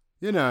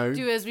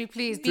 do as we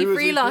please, be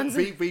freelance,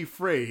 be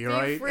free,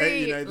 right?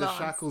 Free, the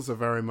shackles are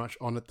very much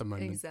on at the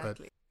moment,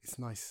 exactly. But it's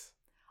nice.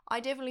 I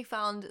definitely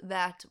found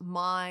that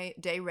my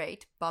day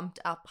rate bumped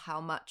up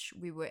how much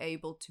we were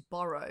able to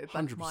borrow.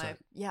 But 100%.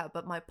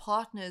 But my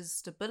partner's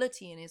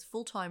stability in his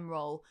full-time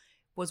role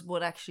was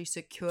what actually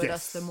secured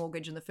us the Yes.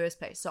 mortgage in the first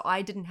place. So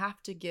I didn't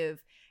have to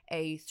give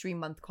a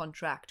 3-month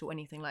contract or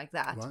anything like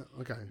that. Right.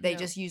 Okay. They Yeah.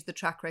 just used the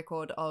track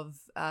record of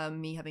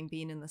me having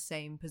been in the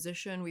same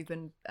position. We've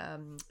been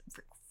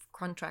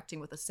contracting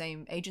with the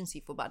same agency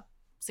for about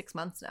 6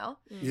 months now.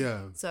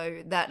 Yeah.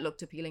 So that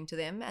looked appealing to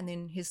them. And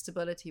then his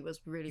stability was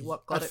really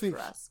what got I it think-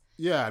 for us.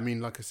 Yeah. I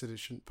mean, like I said, it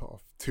shouldn't put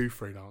off two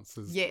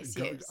freelancers. Yes,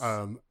 yes.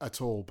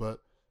 At all,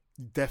 but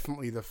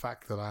definitely the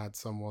fact that I had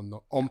someone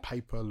that on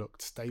paper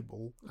looked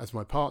stable as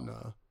my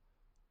partner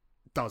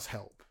does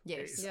help.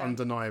 Yes. It's Yeah.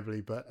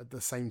 undeniably, but at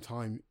the same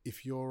time,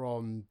 if you're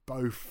on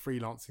both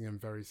freelancing and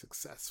very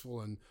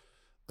successful and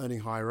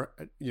earning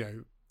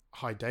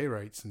high day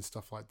rates and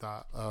stuff like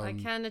that, I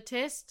can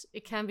attest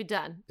it can be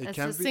done. It As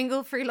can a be-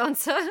 single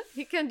freelancer,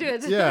 you can do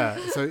it. yeah,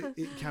 so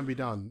it can be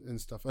done and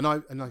stuff. And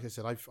like I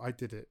said, I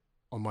did it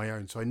on my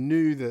own, so I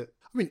knew that.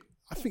 I mean,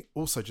 I think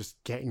also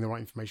just getting the right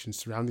information,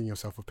 surrounding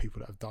yourself with people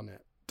that have done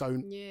it.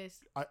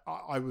 Yes.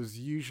 I was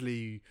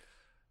usually,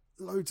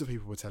 loads of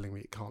people were telling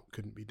me it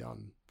couldn't be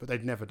done, but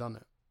they'd never done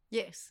it.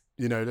 Yes.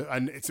 You know,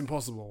 and it's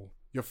impossible.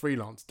 You're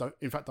freelance.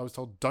 In fact, I was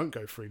told don't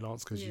go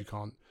freelance because Yeah. you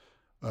can't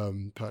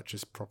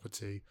purchase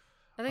property.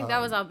 I think that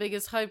was our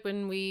biggest hope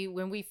when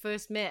we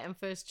first met and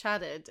first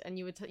chatted, and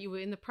you were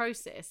in the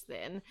process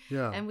then,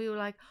 Yeah. and we were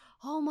like,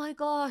 oh my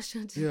gosh,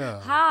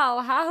 Yeah.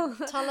 how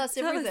Tell us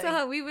everything.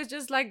 how. We were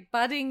just like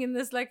budding in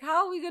this, like,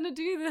 how are we gonna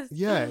do this?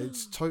 Yeah,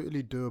 it's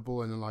totally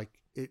doable, and like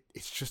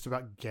it's just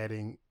about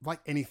getting, like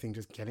anything,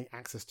 just getting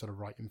access to the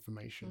right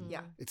information.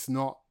 Yeah. It's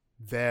not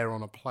there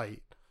on a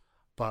plate,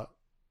 but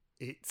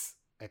it's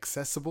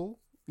accessible,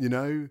 you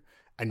know,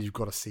 and you've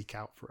got to seek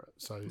out for it.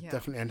 So Yeah.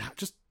 definitely, and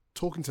just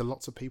talking to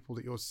lots of people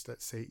that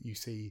you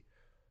see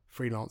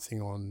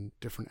freelancing on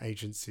different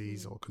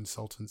agencies or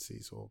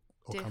consultancies or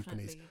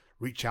companies, Definitely.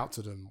 reach out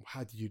to them.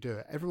 How do you do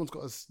it? Everyone's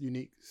got a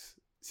unique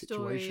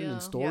situation yeah.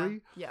 and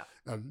story. Yeah.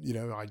 You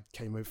know, I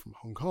came over from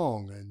Hong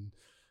Kong, and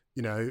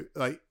you know,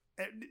 like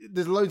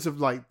there's loads of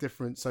like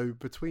different. So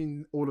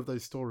between all of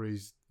those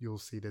stories, you'll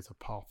see there's a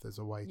path, there's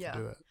a way Yeah. to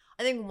do it.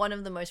 I think one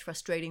of the most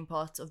frustrating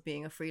parts of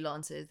being a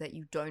freelancer is that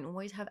you don't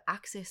always have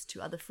access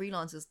to other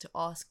freelancers to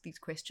ask these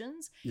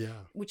questions,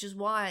 Yeah, which is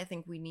why I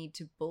think we need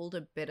to build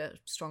a better,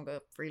 stronger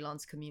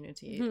freelance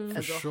community Mhm.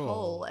 as For a sure.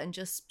 whole, and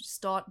just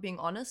start being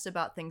honest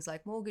about things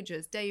like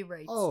mortgages, day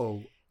rates.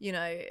 Oh, You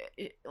know,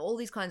 all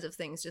these kinds of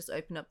things just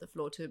open up the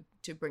floor to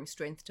bring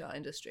strength to our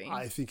industry.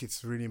 I think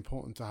it's really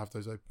important to have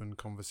those open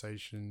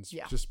conversations.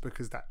 Yeah. Just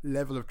because that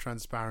level of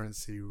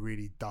transparency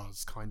really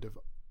does kind of,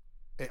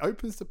 it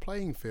opens the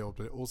playing field,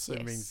 but it also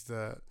Yes. means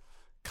that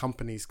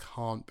companies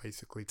can't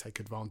basically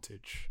take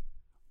advantage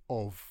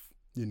of,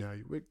 you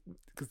know,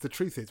 because the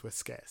truth is we're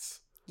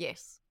scarce.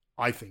 Yes.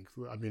 I think.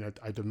 I mean,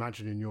 I'd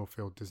imagine in your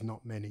field, there's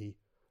not many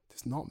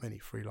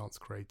freelance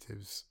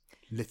creatives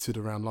littered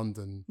around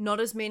London. Not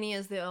as many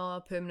as there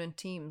are permanent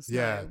teams.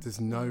 Yeah, no.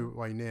 there's no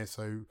way near.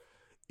 So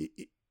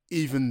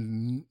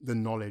even the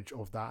knowledge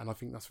of that, and I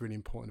think that's really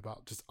important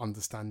about just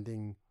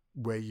understanding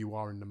where you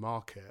are in the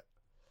market.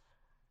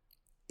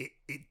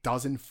 It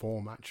does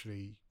inform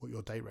actually what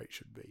your day rate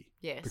should be.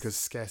 Yes. Because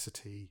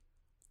scarcity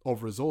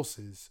of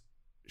resources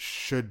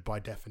should by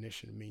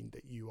definition mean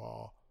that you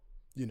are,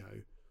 you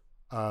know,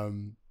 a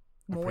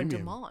More in premium,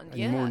 demand, and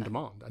you're more in yeah.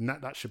 demand, and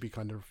that should be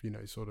kind of, you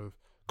know, sort of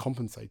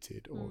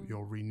compensated or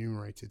you're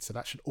remunerated. So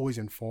that should always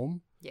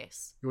inform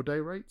Yes. your day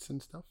rates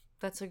and stuff.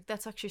 That's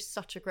actually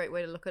such a great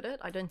way to look at it.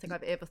 I don't think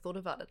I've ever thought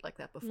about it like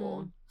that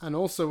before. And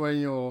also when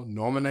you're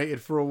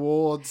nominated for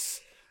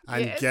awards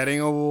and Yes. getting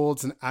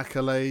awards and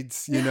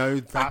accolades, you know,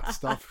 that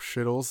stuff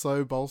should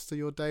also bolster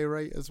your day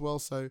rate as well.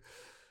 So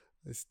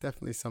it's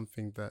definitely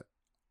something that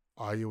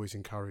I always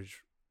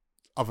encourage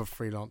other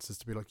freelancers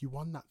to be like, you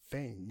won that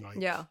thing. Like,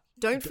 Yeah.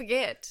 Don't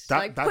forget.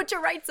 that- put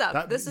your rates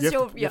up. This is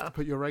you have your to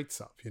put your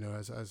rates up, you know,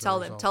 as Tell a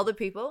them. result. Tell the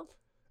people.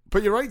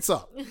 Put your rates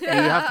up. You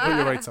have to put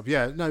your rates up.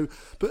 Yeah,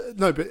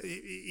 but it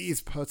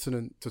is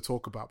pertinent to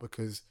talk about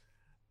because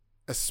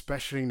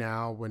especially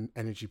now when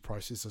energy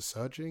prices are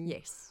surging.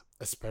 Yes.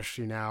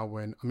 Especially now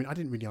when, I mean, I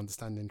didn't really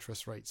understand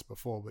interest rates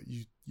before, but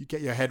you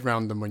get your head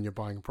around them when you're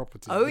buying a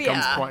property. Oh, It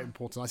becomes yeah. quite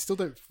important. I still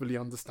don't fully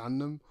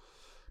understand them,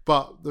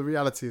 but the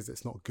reality is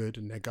it's not good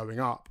and they're going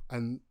up.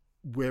 And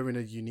we're in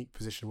a unique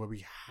position where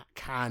we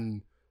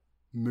can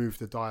move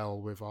the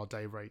dial with our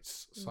day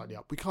rates slightly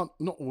up. We can't,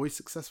 not always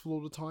successful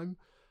all the time,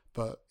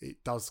 but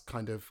it does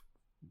kind of,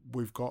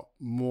 we've got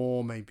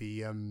more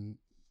maybe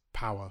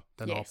power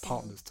than Yes. our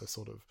partners to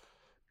sort of,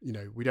 you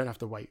know, we don't have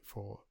to wait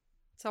for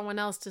Someone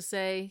else to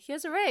say,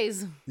 here's a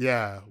raise.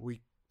 Yeah,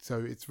 so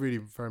it's really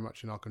very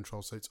much in our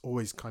control. So it's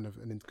always kind of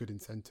a good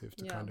incentive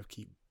to Yeah. kind of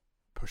keep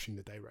pushing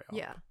the day rate up.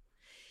 Yeah.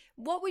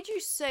 What would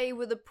you say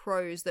were the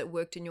pros that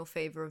worked in your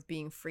favor of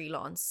being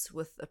freelance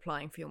with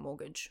applying for your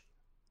mortgage?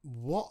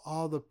 What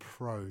are the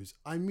pros?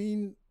 I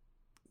mean,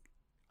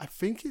 I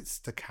think it's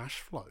the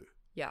cash flow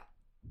Yeah.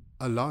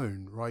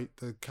 alone, right?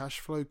 The cash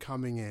flow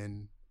coming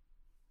in,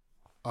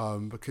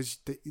 because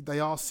they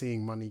are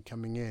seeing money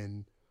coming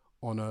in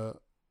on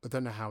I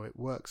don't know how it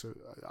works. So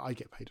I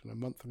get paid on a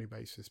monthly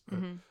basis, but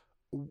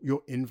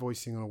you're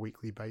invoicing on a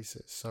weekly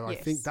basis. So I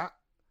think Yes.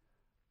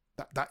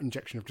 that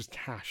injection of just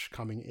cash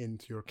coming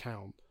into your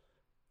account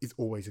is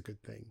always a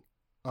good thing.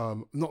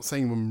 I'm not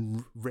saying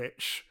I'm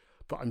rich,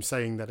 but I'm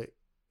saying that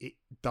it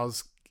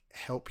does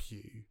help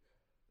you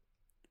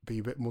be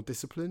a bit more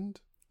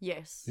disciplined.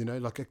 Yes. You know,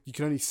 like you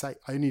can only say,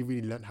 I only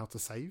really learned how to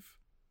save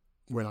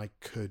when I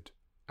could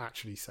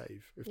actually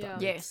save. If Yeah.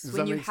 that Yes, does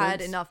when that you make had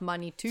sense? enough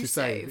money to To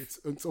save.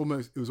 it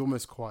was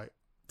almost quite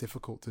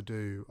difficult to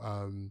do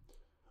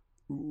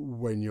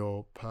when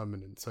you're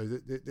permanent. So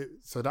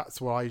so that's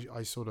why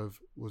I thought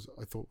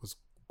was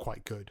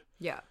quite good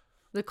Yeah.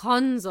 The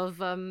cons of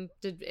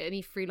did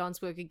any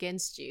freelance work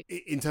against you?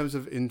 in terms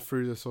of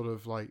through the sort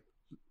of like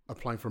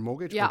applying for a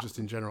mortgage Yeah. or just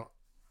in general.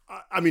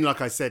 I mean,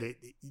 like I said,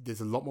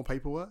 there's a lot more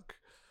paperwork,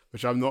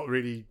 which I'm not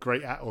really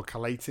great at or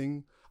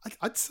collating.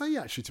 I'd say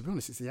actually, to be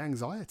honest, it's the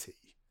anxiety.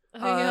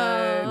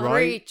 Yeah,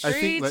 Right. I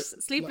think, retreats,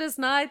 like- sleepless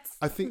nights.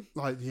 I think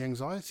like the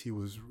anxiety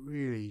was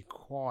really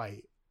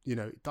quite,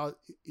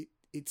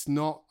 it's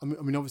not, I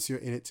mean, obviously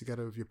you're in it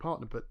together with your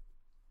partner, but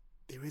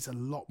there is a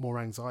lot more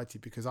anxiety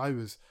because I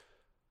was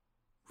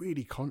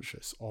really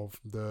conscious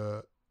of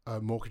the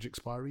mortgage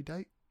expiry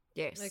date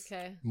Yes.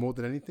 Okay. more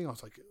than anything. I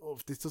was like, oh,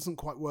 if this doesn't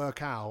quite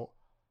work out,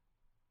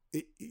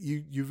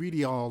 you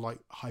really are like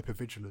hyper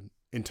vigilant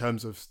in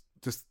terms of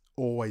just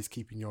always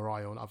keeping your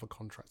eye on other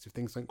contracts. If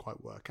things don't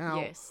quite work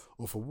out, Yes.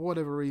 or for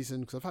whatever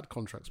reason, because I've had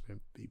contracts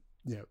be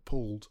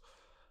pulled,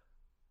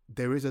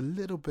 there is a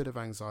little bit of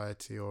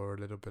anxiety or a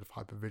little bit of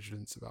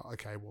hypervigilance about,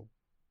 okay, well,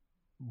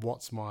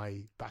 what's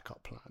my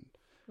backup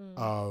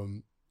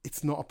plan?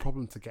 It's not a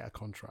problem to get a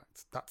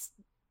contract. That's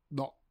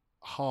not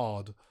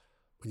hard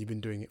when you've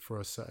been doing it for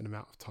a certain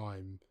amount of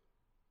time.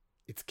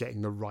 It's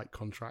getting the right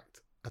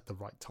contract at the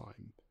right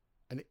time,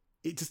 and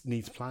it just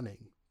needs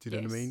planning. Do you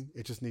know what I Yes. mean?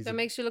 It just needs That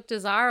makes you look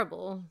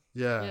desirable.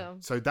 yeah.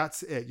 So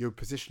that's it. You're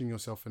positioning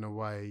yourself in a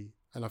way,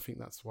 and I think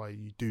that's why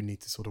you do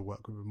need to sort of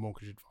work with a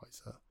mortgage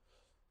advisor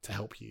to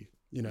help you,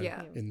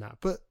 Yeah. in that.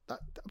 But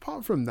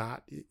apart from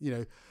that,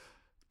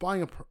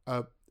 buying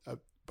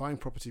buying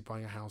property,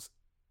 buying a house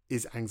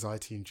is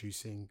anxiety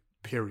inducing.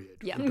 Period.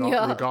 Yeah.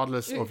 Yeah.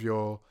 Regardless of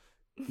your,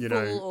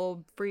 Full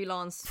or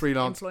freelance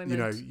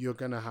employment. you're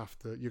gonna have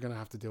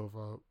to deal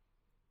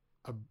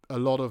with a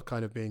lot of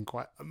kind of being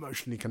quite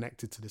emotionally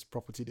connected to this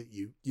property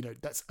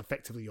that that's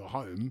effectively your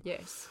home.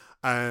 Yes.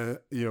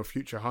 Your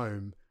future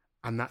home,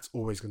 and that's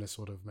always going to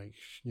sort of make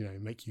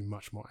you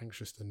much more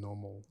anxious than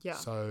normal. Yeah.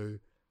 So,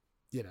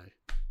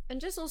 And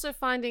just also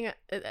finding,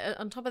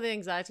 on top of the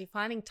anxiety,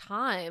 finding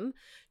time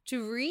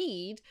to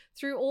read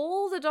through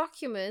all the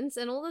documents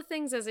and all the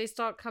things as they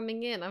start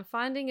coming in. I'm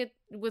finding it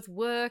with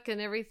work and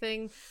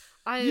everything.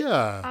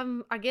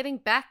 I'm getting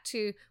back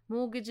to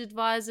mortgage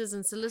advisors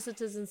and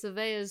solicitors and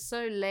surveyors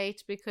so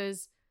late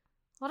because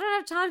I don't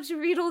have time to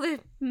read all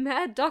the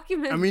mad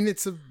documents. I mean,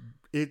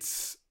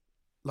 it's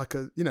like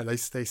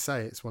they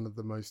say it's one of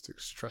the most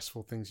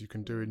stressful things you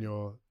can do in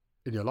your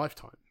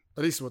lifetime.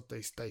 At least what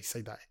they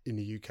say that in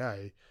the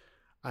UK,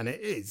 and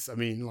it is. I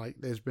mean, like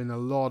there's been a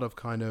lot of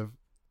kind of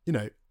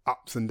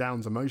ups and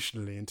downs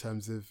emotionally in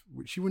terms of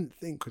which you wouldn't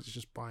think because it's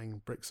just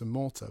buying bricks and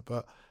mortar,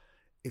 but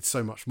it's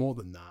so much more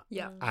than that.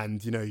 Yeah.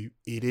 And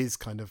it is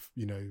kind of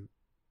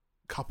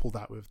couple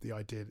that with the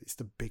idea that it's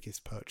the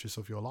biggest purchase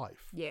of your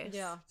life. Yes.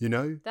 Yeah.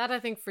 That I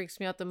think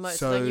freaks me out the most.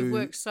 So- like you've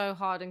worked so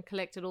hard and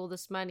collected all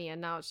this money and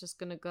now it's just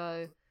going to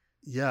go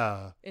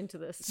into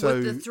this. So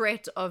With the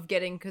threat of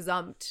getting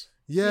gazumped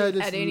there's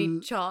at any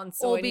chance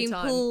or any being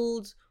time.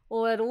 pulled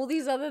or had all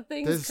these other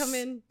things there's- come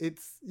in.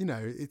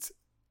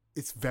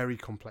 it's very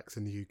complex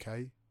in the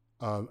UK,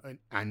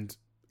 and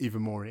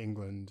even more in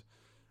England,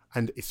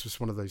 and it's just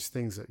one of those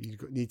things that you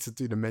need to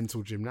do the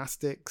mental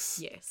gymnastics.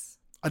 Yes.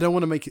 I don't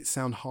want to make it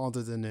sound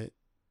harder than it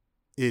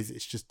is.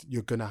 It's just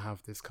you're gonna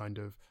have this kind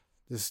of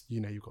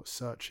you've got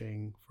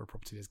searching for a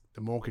property, there's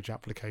the mortgage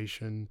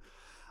application,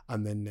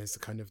 and then there's the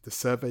kind of the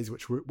surveys,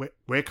 which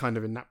we're kind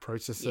of in that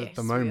process at the Yes,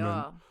 we moment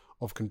are.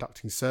 of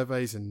conducting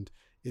surveys, and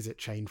is it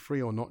chain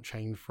free or not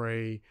chain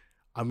free?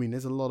 I mean,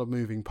 there's a lot of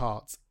moving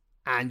parts,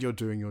 and you're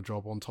doing your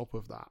job on top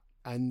of that,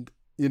 and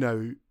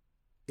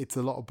it's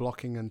a lot of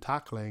blocking and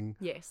tackling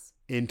Yes.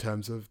 in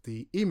terms of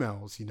the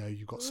emails.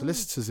 You've got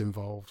solicitors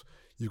involved,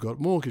 you've got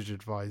mortgage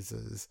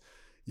advisors,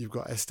 you've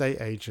got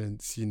estate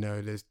agents,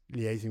 there's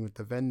liaising with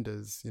the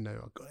vendors,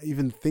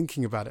 even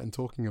thinking about it and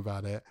talking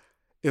about it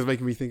is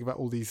making me think about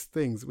all these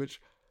things, which,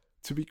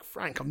 to be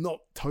frank, I'm not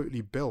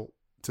totally built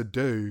to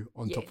do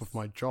on top of Yes.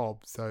 my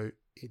job. So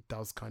it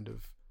does kind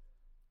of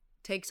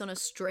Takes on a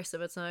stress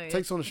of its own.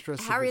 takes on a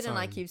stress. Harriet of its and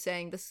I own. keep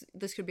saying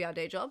this could be our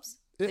day jobs.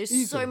 Yeah, There's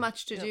easily. so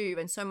much to do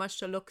and so much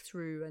to look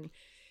through and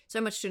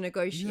so much to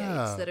negotiate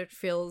Yeah. that it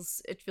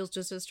feels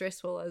just as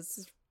stressful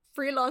as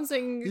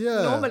freelancing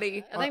Yeah.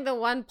 normally. I think the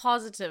one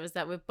positive is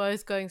that we're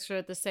both going through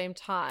at the same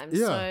time.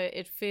 Yeah. So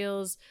it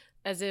feels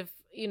as if,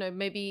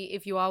 maybe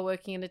if you are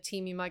working in a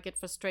team, you might get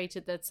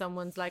frustrated that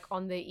someone's like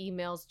on their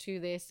emails to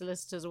their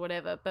solicitors or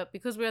whatever. But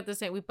because we're at the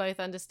same, we both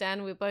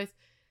understand, we're both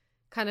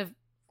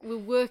we're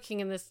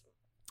working in this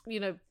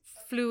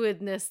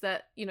fluidness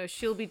that,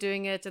 she'll be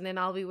doing it and then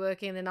I'll be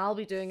working and then I'll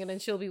be doing it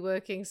and she'll be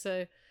working.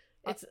 So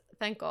it's,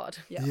 thank God.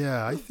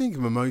 Yeah, I think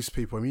for most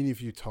people, I mean,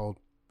 if you told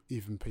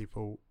even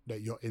people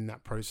that you're in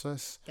that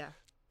process,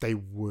 they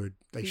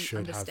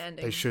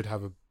should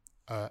have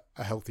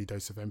a healthy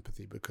dose of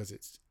empathy, because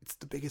it's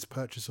the biggest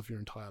purchase of your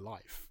entire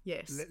life.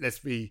 Yes. Let's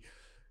be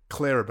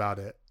clear about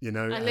it,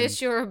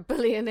 Unless you're a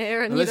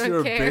billionaire and unless you don't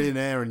you're care. a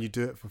billionaire and you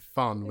do it for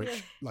fun,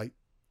 which like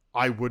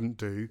I wouldn't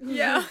do.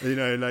 Yeah.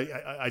 Like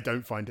I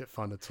don't find it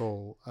fun at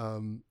all.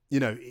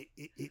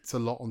 It's a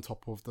lot on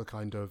top of the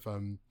kind of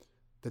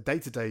the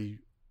day-to-day,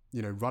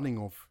 running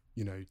of,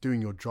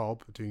 doing your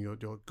job, doing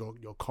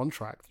your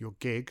contract, your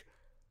gig,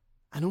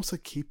 and also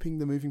keeping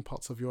the moving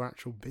parts of your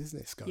actual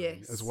business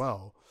going as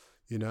well.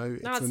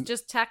 It's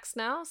just tax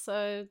now,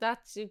 so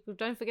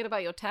don't forget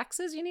about your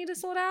taxes you need to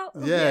sort out.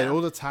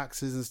 All the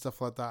taxes and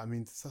stuff like that. I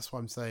mean, that's why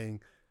I'm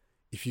saying,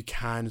 if you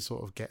can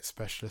sort of get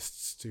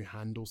specialists to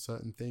handle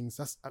certain things,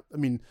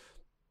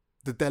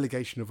 the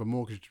delegation of a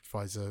mortgage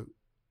advisor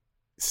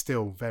is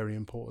still very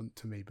important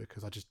to me,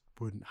 because I just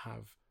wouldn't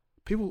have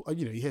people,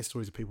 you hear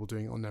stories of people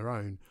doing it on their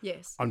own.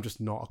 Yes. I'm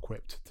just not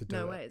equipped to do it.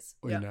 No ways.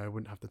 Or, I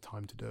wouldn't have the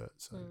time to do it.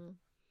 So.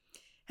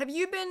 Have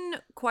you been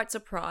quite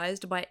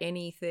surprised by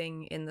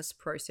anything in this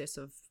process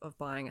of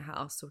buying a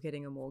house or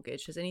getting a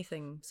mortgage? Has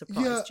anything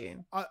surprised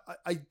you?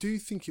 I do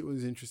think it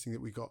was interesting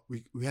that we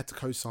had to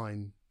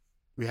co-sign.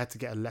 We had to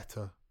get a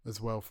letter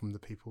as well from the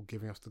people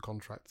giving us the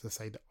contract to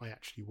say that I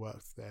actually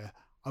worked there.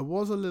 I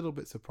was a little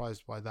bit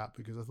surprised by that,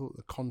 because I thought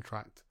the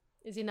contract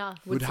is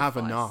enough. Would have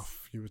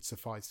enough. You would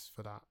suffice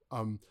for that.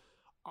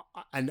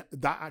 And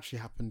that actually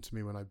happened to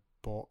me when I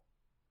bought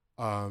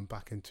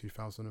back in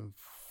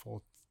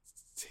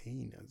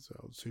 2014 as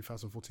well.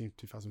 2014,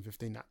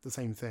 2015. The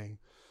same thing.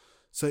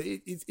 So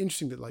it's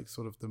interesting that like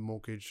sort of the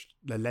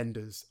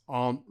lenders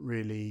aren't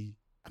really.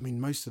 I mean,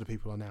 most of the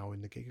people are now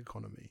in the gig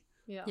economy.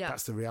 Yeah.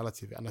 That's the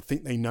reality of it, and I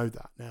think they know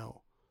that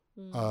now.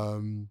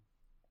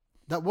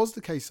 That was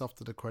the case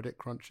after the credit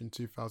crunch in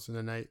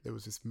 2008. There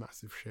was this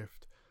massive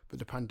shift. But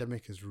the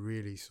pandemic has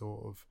really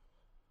sort of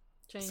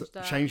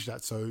changed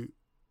that. So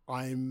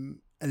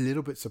I'm a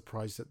little bit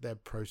surprised that their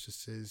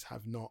processes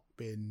have not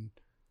been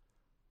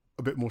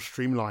a bit more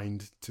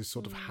streamlined to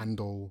sort of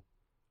handle,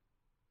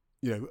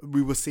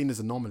 we were seen as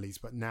anomalies,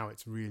 but now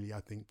it's really, I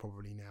think,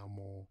 probably now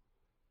more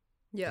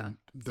the other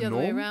norm.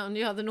 way around.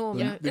 Yeah, the norm.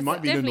 Yeah. It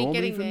might be the norm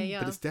getting even,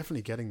 there, but it's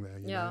definitely getting there.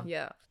 You know?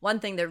 Yeah.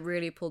 One thing that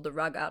really pulled the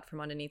rug out from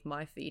underneath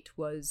my feet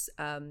was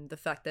the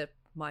fact that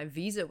my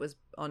visa was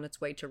on its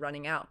way to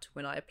running out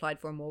when I applied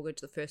for a mortgage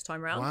the first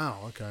time around.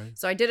 Wow, okay.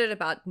 So I did it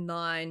about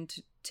 9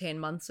 to 10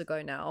 months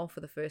ago now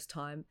for the first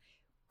time.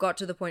 Got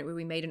to the point where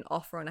we made an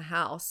offer on a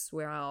house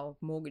where our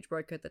mortgage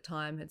broker at the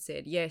time had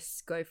said,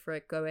 yes, go for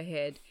it, go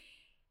ahead.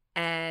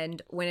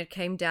 And when it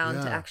came down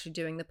to actually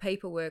doing the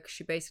paperwork,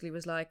 she basically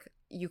was like,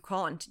 you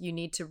can't. You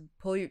need to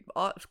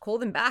call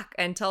them back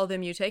and tell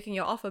them you're taking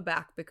your offer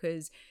back,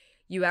 because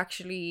you're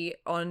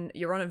on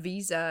a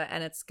visa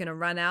and it's going to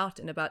run out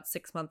in about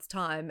 6 months'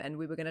 time, and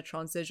we were going to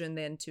transition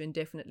then to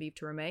indefinite leave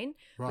to remain,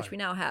 which we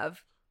now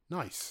have.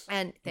 Nice.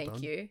 And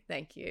thank you.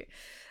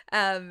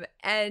 And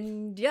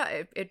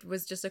it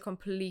was just a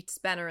complete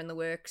spanner in the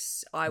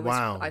works. I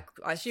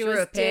threw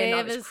a pen.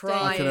 I was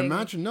crying. I can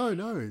imagine. No,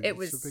 it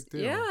was a big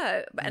deal.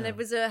 And it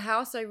was a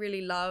house I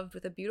really loved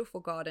with a beautiful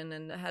garden,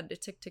 and it had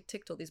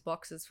ticked all these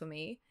boxes for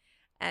me.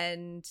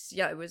 And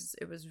it was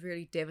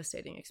really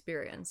devastating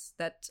experience.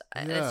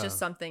 And it's just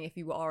something, if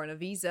you are on a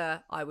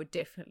visa, I would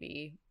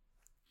definitely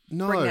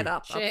bring it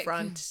up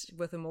front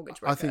with a mortgage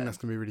broker. I think that's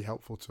going to be really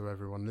helpful to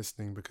everyone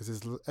listening, because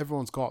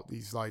everyone's got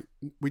these, like,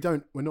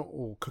 we're not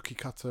all cookie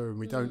cutter, and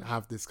we don't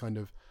have this kind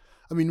of,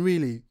 I mean,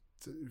 really,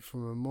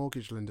 from a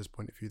mortgage lender's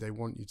point of view, they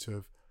want you to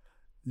have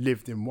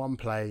lived in one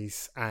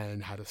place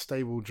and had a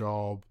stable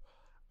job,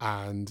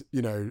 and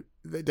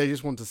they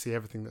just want to see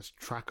everything that's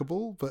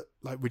trackable. But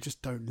like, we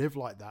just don't live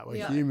like that.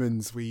 We're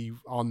humans. We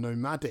are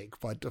nomadic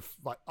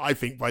I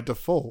think by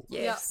default.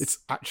 Yes. It's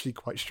actually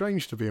quite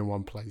strange to be in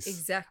one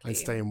place and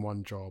stay in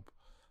one job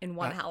in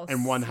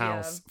one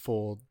house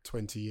for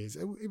 20 years.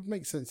 It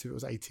makes sense if it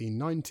was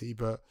 1890,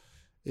 but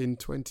in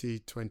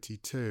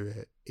 2022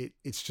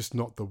 it's just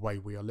not the way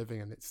we are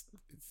living, and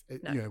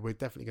we're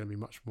definitely going to be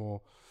much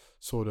more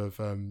sort of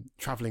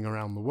traveling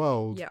around the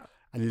world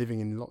and living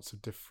in lots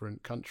of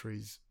different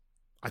countries.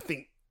 I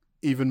think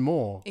even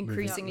more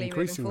increasingly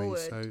moving forward.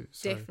 So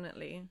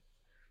definitely.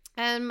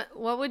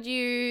 What would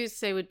you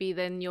say would be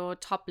then your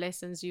top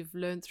lessons you've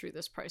learned through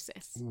this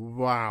process?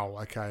 Wow,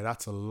 okay,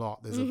 that's a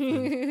lot. There's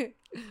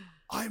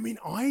I mean,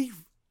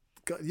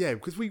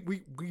 because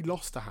we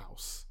lost a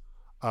house.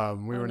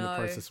 We were in the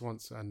process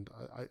once, and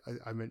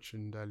I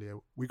mentioned earlier,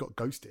 we got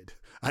ghosted,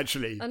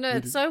 actually. I know,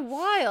 it's so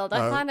wild.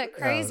 I find it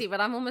crazy,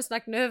 but I'm almost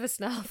like nervous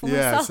now for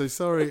myself. So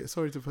sorry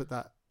to put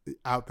that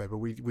out there, but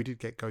we did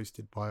get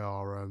ghosted by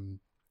our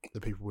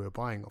the people we were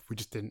buying off. We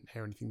just didn't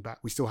hear anything back.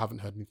 We still haven't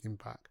heard anything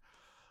back.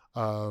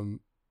 How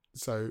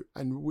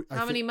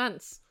many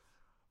months?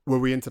 were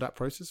we into that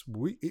process?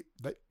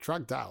 They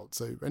dragged out,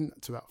 so it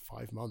went to about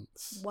 5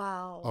 months.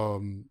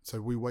 Wow.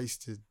 So we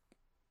wasted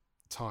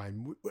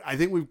time. I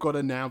think we've got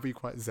to now be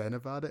quite zen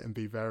about it and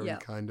be very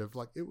kind of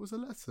like, it was a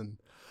lesson,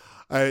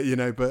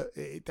 but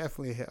it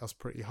definitely hit us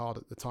pretty hard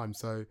at the time.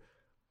 So,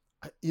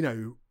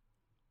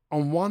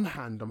 on one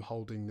hand, I'm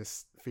holding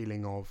this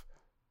feeling of,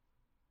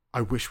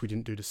 I wish we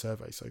didn't do the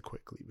survey so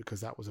quickly, because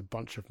that was a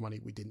bunch of money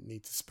we didn't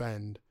need to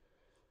spend.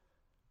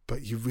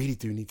 But you really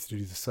do need to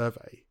do the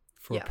survey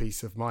for a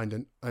peace of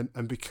mind.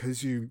 And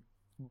because you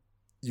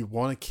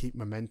want to keep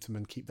momentum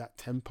and keep that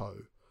tempo,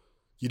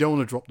 you don't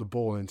want to drop the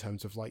ball in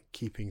terms of like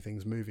keeping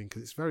things moving,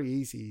 because it's very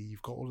easy.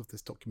 You've got all of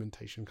this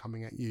documentation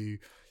coming at you.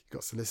 You've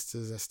got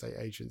solicitors, estate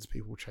agents,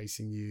 people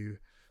chasing you,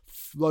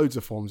 loads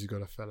of forms you've got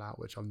to fill out,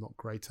 which I'm not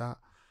great at.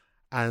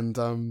 And,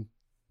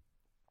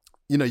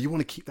 you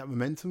want to keep that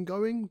momentum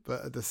going,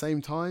 but at the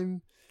same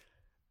time,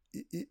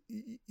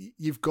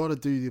 you've got to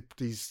do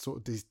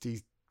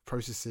these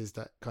processes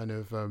that kind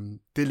of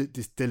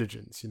this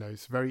diligence.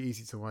 It's very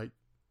easy to like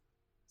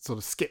sort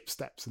of skip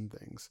steps and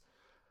things.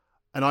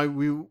 And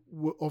we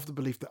were of the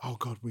belief that, oh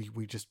God,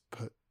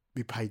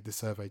 we paid the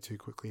survey too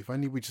quickly. If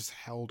only we just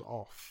held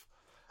off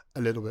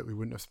a little bit, we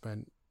wouldn't have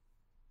spent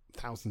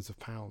thousands of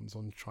pounds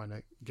on trying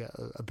to get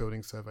a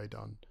building survey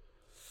done.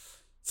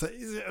 So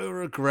is it a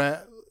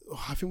regret?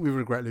 I think we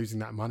regret losing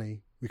that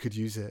money. We could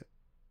use it.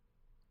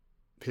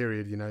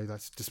 Period.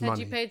 That's just money.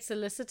 Had you paid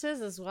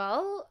solicitors as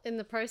well in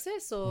the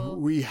process, or?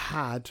 We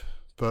had,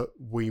 but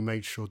we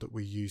made sure that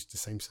we used the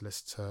same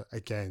solicitor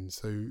again.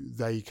 So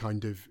they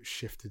kind of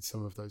shifted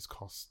some of those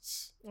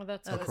costs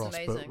across.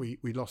 That's but we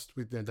lost.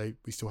 We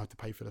still had to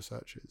pay for the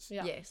searches.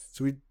 Yeah. Yes.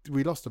 So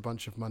we lost a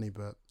bunch of money,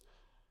 but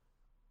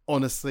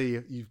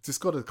honestly, you've just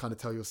got to kind of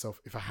tell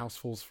yourself, if a house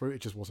falls through,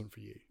 it just wasn't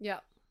for you. Yeah.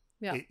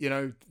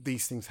 Yeah.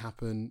 These things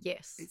happen.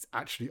 Yes. It's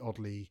actually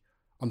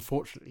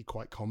unfortunately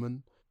quite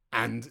common.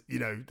 And,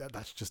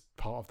 that's just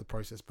part of the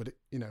process. But,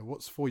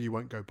 what's for you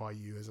won't go by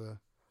you, as a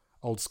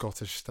old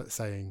Scottish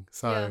saying.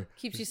 So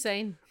keeps you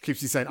sane.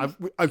 Keeps you sane.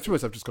 I'm sure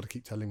I've just got to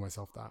keep telling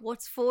myself that.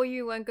 What's for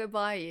you won't go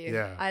by you.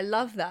 Yeah. I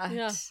love that.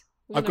 Yeah.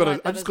 I've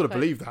just got to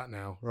believe that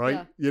now,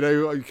 right?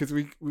 Yeah. Because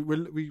we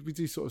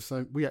do sort of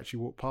so. We actually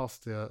walked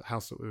past the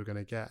house that we were going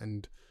to get,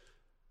 and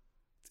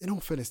in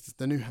all fairness,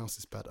 the new house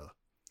is better.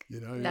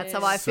 That's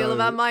how I feel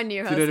about my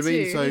new house, you know what I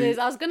mean? too. So, It is.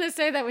 I was going to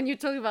say that when you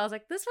talked about it, I was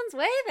like, this one's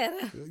way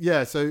better.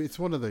 Yeah, so it's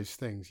one of those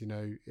things,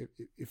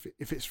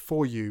 if it's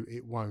for you,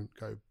 it won't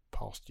go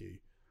past you.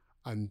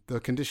 And the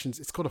conditions,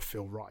 it's got to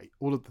feel right.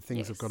 All of the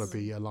things have got to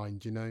be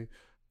aligned,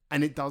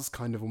 and it does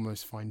kind of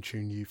almost fine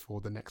tune you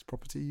for the next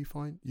property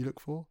you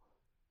look for.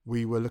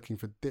 We were looking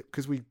for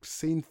because we've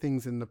seen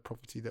things in the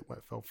property that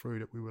fell through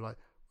that we were like,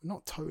 we're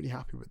not totally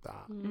happy with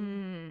that.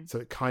 So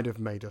it kind of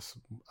made us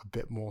a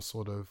bit more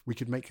sort of, we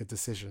could make a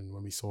decision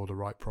when we saw the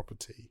right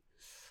property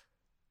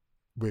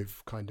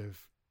with kind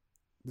of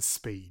the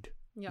speed,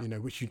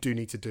 which you do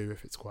need to do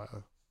if it's quite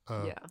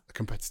a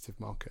competitive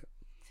market.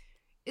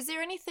 Is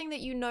there anything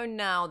that you know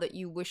now that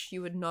you wish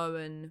you had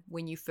known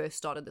when you first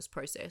started this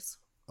process?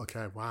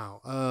 Okay,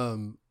 wow.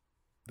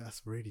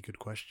 That's a really good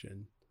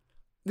question.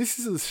 This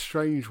is a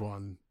strange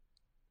one,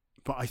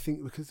 but I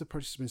think because the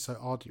process has been so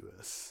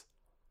arduous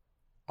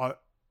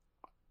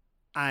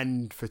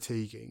and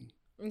fatiguing,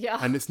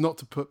 and it's not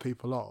to put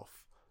people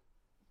off,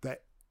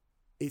 that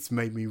it's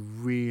made me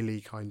really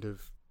kind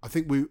of, I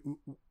think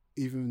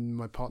even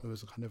my partner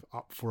was kind of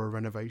up for a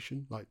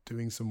renovation, like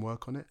doing some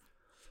work on it.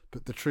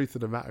 But the truth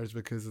of the matter is,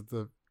 because of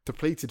the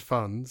depleted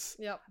funds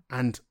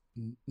and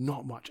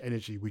not much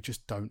energy, we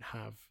just don't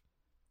have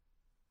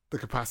the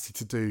capacity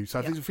to do. So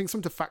I think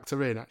something to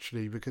factor in,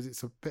 actually, because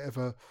it's a bit of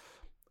a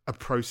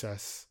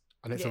process,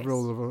 and it's a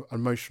real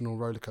emotional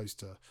roller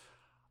coaster.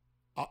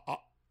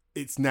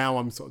 It's now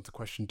I'm starting to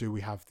question, do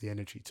we have the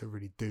energy to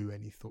really do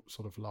any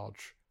sort of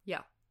large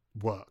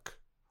work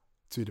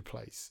to the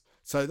place?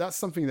 So that's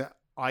something that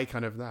I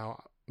kind of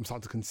now I'm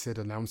starting to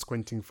consider. Now I'm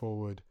squinting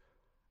forward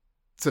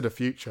to the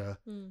future.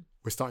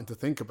 We're starting to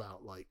think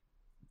about, like,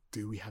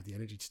 do we have the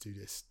energy to do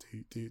this,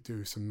 to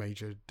do some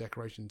major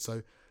decoration?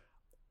 So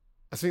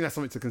I think that's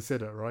something to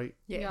consider, right?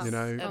 Yes,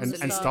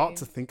 and start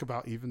to think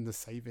about even the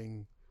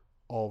saving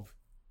of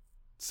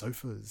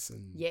sofas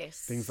and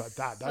things like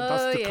that.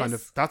 That's the kind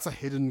of, that's a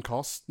hidden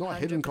cost, not 100%. A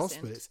hidden cost,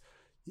 but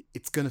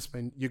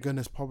you're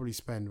gonna probably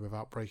spend,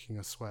 without breaking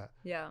a sweat,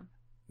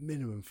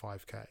 minimum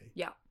 5k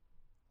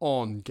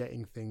on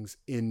getting things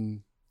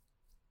in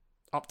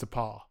up to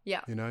par,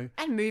 and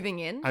moving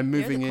in,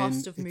 the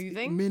cost of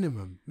moving,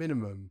 minimum.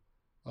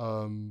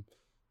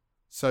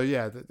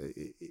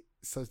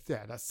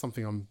 That's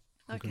something I'm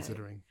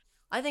considering.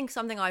 I think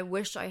something I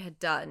wish I had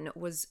done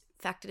was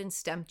factored in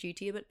stamp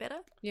duty a bit better.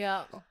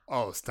 Yeah.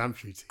 Oh, stamp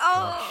duty.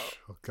 Oh, gosh.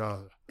 Oh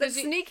God. The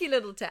sneaky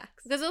little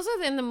tax. Because also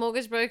then the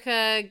mortgage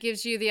broker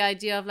gives you the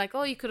idea of like,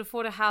 oh, you could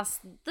afford a house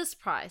this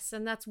price,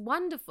 and that's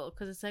wonderful,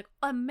 because it's like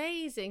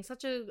amazing,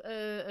 such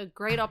a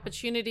great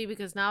opportunity,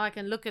 because now I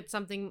can look at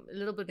something a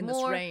little bit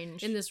more in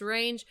this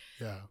range.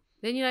 Yeah.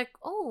 then you're like,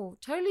 oh,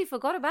 totally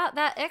forgot about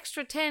that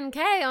extra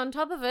 10K on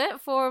top of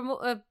it for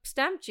a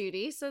stamp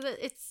duty, so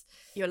that it's...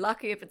 You're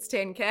lucky if it's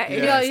 10K.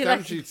 Yeah, you're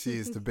stamp like- duty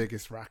is the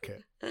biggest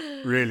racket.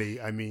 Really,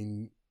 I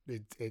mean,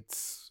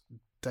 it's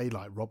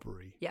daylight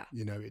robbery. Yeah.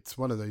 You know, it's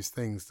one of those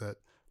things that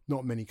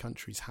not many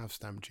countries have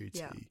stamp duty.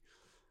 Yeah.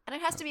 And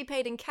it has to be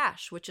paid in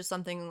cash, which is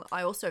something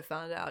I also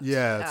found out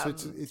Yeah, so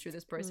it's through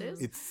this process.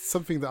 It's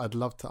something that I'd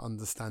love to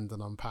understand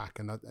and unpack,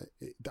 and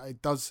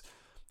it does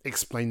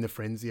explain the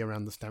frenzy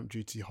around the stamp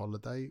duty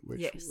holiday, which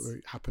Yes.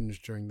 happened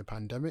during the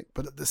pandemic.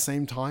 But at the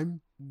same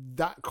time,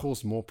 that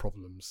caused more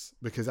problems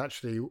because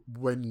actually,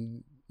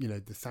 when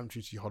the stamp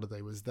duty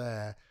holiday was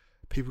there,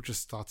 people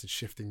just started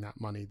shifting that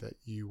money that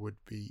you would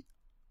be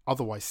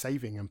otherwise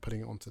saving and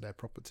putting it onto their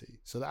property.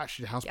 So that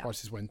actually house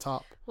prices went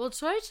up Well,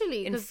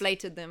 totally. 'cause-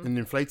 Inflated them. and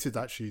inflated.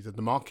 Actually,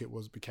 the market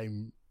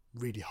became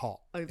really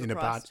hot in a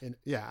bad Overpriced. in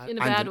In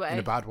a bad way. In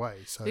a bad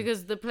way. So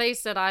Because the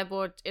place that I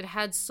bought, it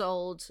had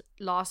sold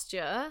last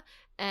year,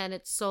 and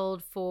it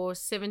sold for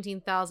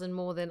 17,000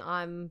 more than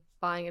I'm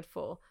buying it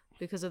for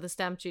because of the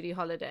stamp duty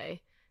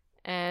holiday,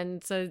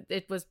 and so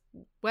it was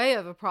way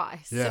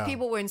overpriced. Yeah. So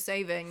people weren't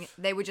saving;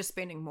 they were just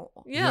spending more.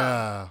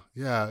 Yeah.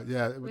 yeah.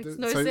 Makes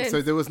no So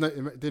sense. there was no.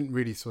 It didn't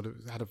really sort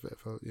of had a bit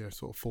of a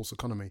sort of false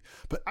economy.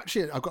 But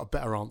actually, I've got a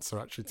better answer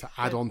actually to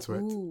add on to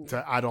it. Ooh.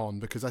 To add on,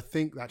 because I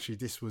think actually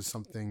this was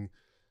something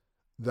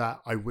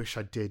that I wish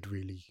I did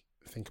really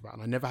think about,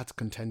 and I never had to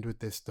contend with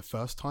this the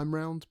first time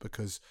round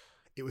because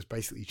it was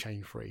basically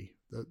chain free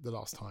the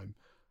last time.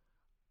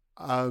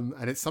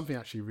 And it's something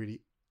actually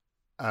really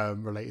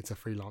related to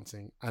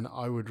freelancing, and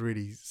I would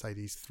really say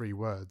these three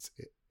words: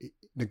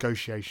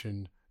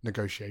 negotiation,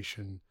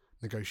 negotiation,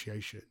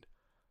 negotiation.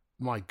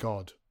 My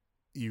God,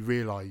 you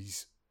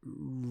realize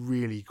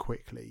really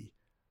quickly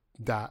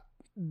that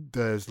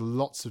there's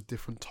lots of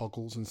different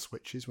toggles and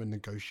switches when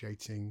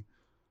negotiating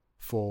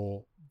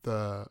for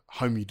the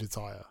home you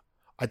desire.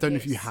 I don't know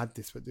if you Yes. had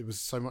this, but there was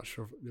so much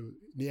of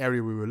the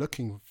area we were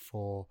looking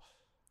for.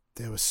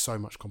 There was so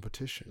much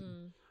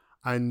competition.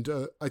 And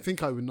I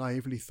think I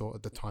naively thought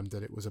at the time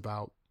that it was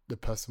about the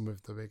person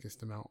with the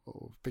biggest amount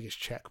or biggest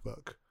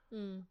checkbook.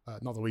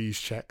 Not that we use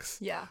checks,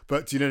 Yeah.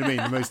 but do you know what I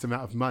mean? The most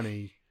amount of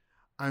money.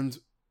 And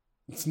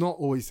it's not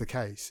always the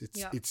case.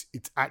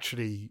 It's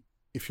actually,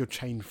 if you're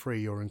chain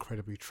free, you're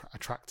incredibly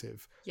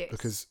attractive. Yes.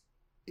 Because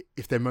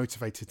if they're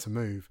motivated to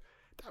move,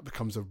 that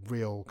becomes a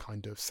real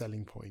kind of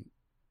selling point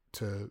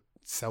to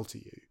sell to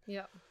you.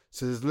 Yeah.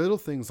 So there's little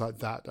things like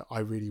that that I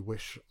really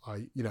wish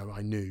I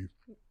knew.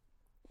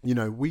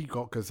 We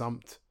got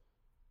gazumped.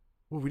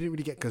 Well, we didn't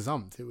really get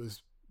gazumped. It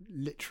was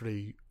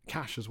literally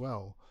cash as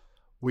well.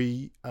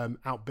 We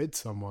outbid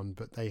someone,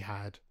 but they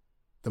had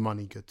the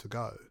money good to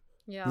go.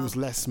 Yeah. It was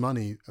less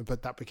money,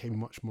 but that became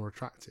much more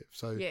attractive.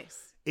 So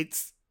Yes.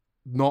 it's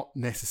not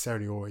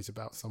necessarily always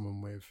about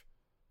someone with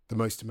the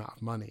most amount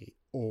of money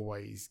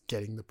always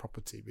getting the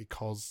property,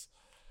 because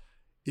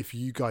if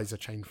you guys are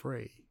chain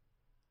free,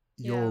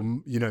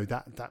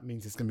 that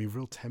means there's going to be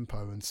real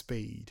tempo and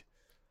speed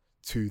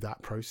to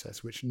that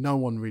process, which no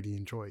one really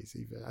enjoys,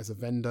 either as a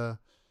vendor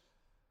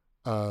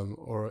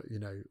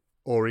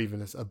or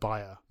even as a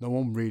buyer. No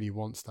one really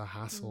wants the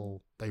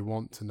hassle. They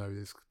want to know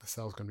the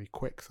sale's going to be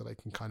quick so they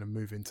can kind of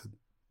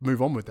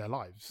move on with their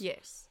lives.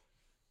 Yes.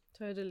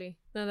 Totally.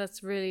 No,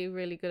 that's really,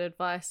 really good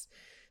advice.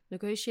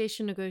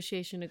 Negotiation. And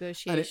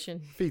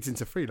it feeds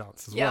into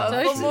freelance as Yeah. well.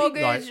 For actually.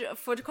 mortgage, Like,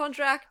 for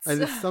contracts.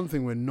 and it's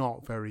something we're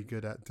not very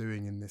good at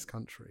doing in this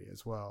country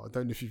as well. I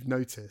don't know if you've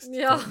noticed.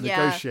 Yeah. but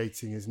Yeah.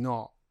 Negotiating is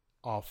not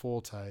our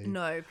forte.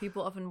 No,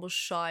 people often will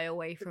shy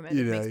away from it.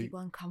 You It makes know, people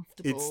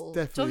uncomfortable. It's Talking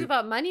definitely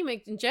about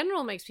money in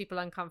general makes people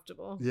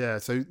uncomfortable. yeah.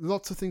 So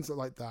lots of things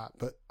like that.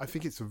 But I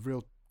think it's a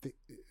real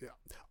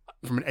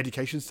from an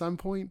education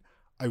standpoint.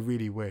 I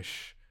really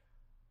wish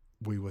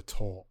we were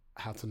taught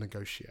how to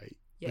negotiate,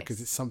 because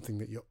Yes. it's something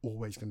that you're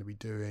always going to be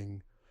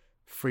doing.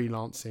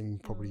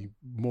 Freelancing, probably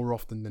more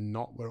often than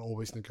not, we're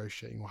always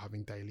negotiating or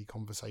having daily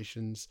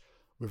conversations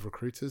with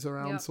recruiters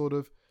around Yep. sort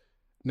of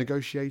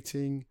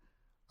negotiating.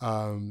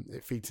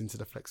 It feeds into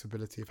the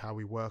flexibility of how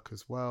we work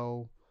as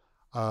well.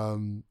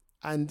 And,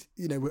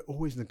 we're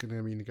always going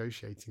to be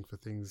negotiating for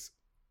things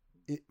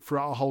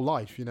throughout our whole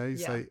life,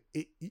 So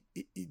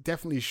it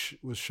definitely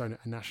was shown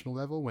at a national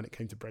level when it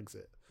came to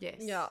Brexit. Yes.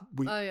 Yeah.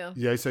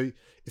 So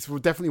it's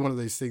definitely one of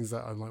those things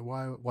that I'm like,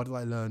 why did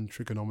I learn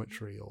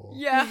trigonometry or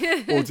Yeah.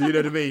 or do you know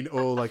what I mean?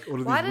 Or like all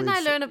of Why these didn't I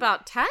weird learn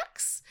about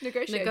tax?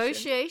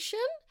 Negotiation.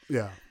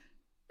 Yeah.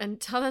 And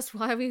tell us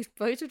why we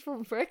voted for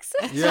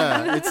Brexit?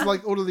 Yeah. It's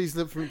like all of these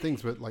different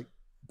things, but like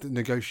the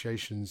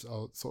negotiations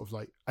are sort of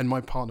like, and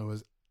my partner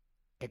was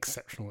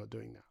exceptional at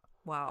doing that.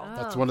 Wow.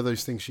 That's Oh. one of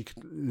those things she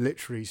could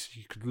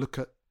look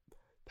at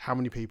how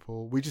many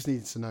people, we just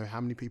needed to know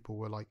how many people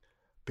were like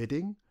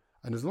bidding.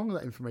 And as long as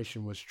that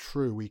information was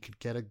true, we could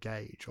get a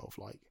gauge of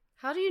like,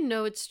 How do you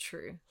know it's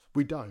true?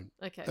 we don't.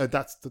 Okay.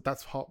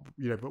 That's hard,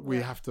 but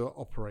we have to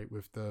operate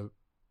with the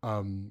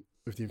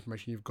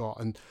information you've got.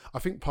 And I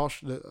think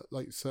partially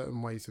like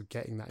certain ways of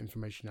getting that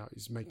information out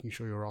is making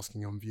sure you're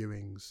asking on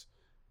viewings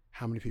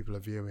how many people are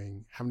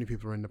viewing, how many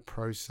people are in the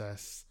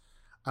process.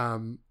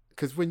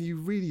 Because when you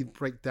really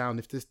break down,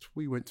 if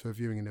we went to a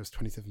viewing and there was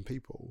 27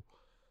 people,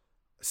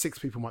 6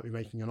 people might be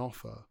making an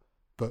offer,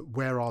 but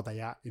where are they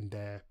at in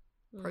their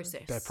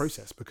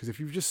process? Because if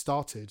you've just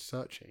started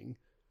searching,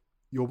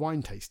 you're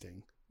wine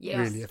tasting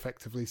really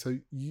effectively, so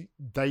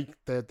they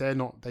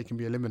can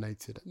be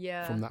eliminated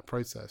from that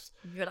process.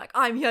 You're like,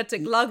 I'm here to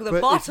glug the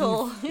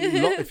bottle.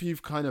 If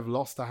you've kind of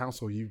lost a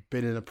house, or you've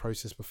been in a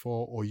process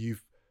before, or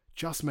you've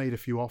just made a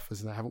few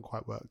offers and they haven't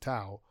quite worked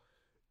out,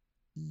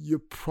 you're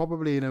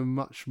probably in a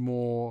much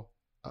more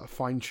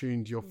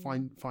fine-tuned. You're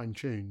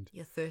fine-tuned.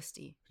 You're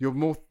thirsty. You're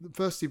more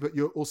thirsty, but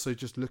you're also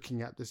just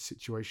looking at the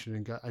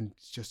situation and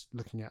just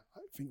looking at, I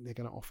think they're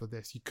going to offer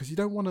this, because you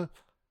don't want to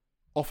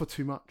offer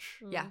too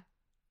much. Yeah.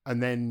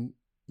 And then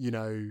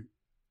that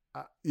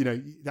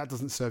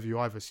doesn't serve you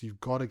either. So you've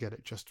got to get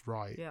it just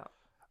right. Yeah.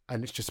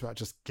 And it's just about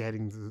just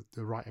getting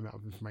the right amount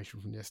of information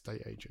from the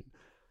estate agent.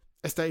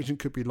 Estate agent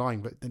could be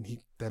lying, but then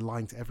they're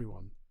lying to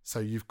everyone. So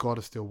you've got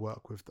to still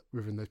work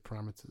within those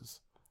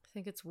parameters. I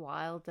think it's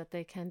wild that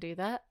they can do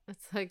that.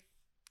 It's like,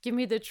 give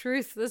me the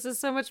truth. This is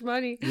so much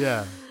money.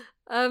 Yeah.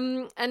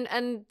 And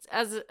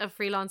as a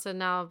freelancer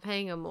now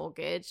paying a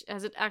mortgage,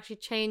 has it actually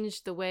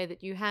changed the way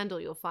that you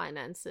handle your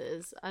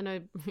finances? I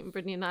know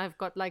Brittany and I have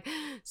got like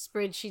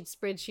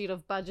spreadsheet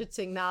of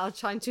budgeting now,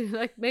 trying to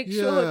like make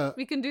sure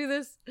we can do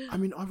this. I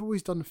mean, I've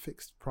always done a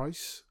fixed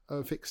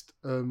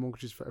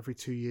mortgages for every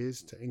 2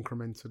 years to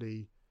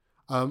incrementally.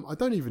 I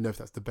don't even know if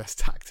that's the best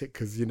tactic,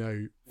 because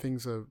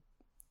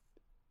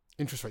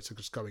interest rates are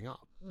just going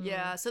up.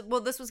 Yeah. So,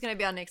 this was going to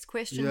be our next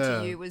question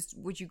to you: was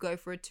would you go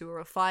for a 2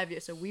 or a 5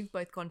 year? So we've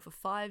both gone for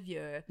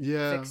 5-year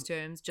fixed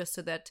terms, just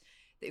so that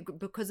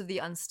because of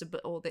the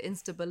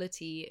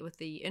instability with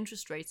the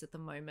interest rates at the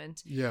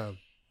moment. Yeah.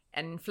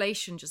 And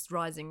inflation just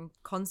rising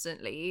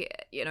constantly,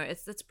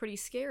 it's pretty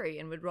scary,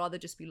 and would rather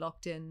just be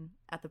locked in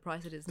at the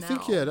price it is now.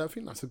 I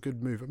think that's a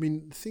good move. I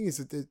mean, the thing is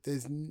that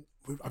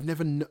I've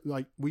never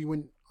I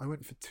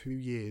went for 2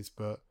 years,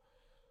 but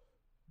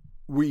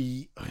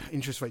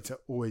interest rates are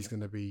always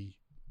going to be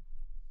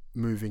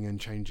moving and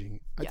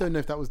changing. I don't know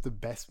if that was the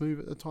best move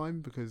at the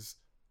time, because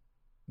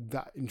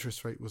that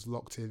interest rate was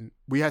locked in.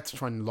 We had to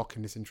try and lock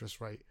in this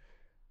interest rate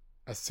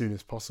as soon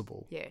as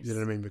possible. Yes. You know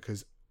what I mean?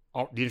 Because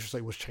the interest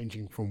rate was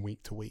changing from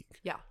week to week.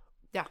 Yeah.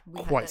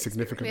 Quite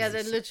significantly. Yeah,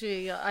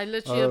 I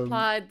literally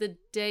applied the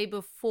day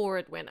before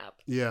it went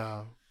up.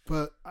 Yeah,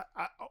 but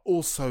I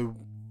also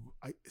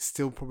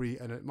still probably,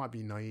 and it might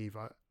be naive,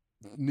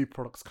 new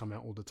products come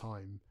out all the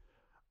time,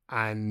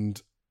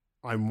 and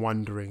I'm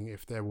wondering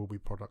if there will be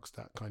products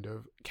that kind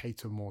of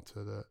cater more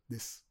to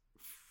this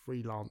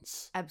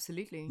freelance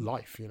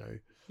life,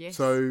 Yes.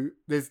 So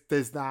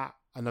there's that,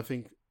 and I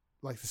think,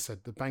 like I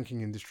said, the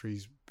banking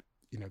industry's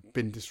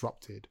been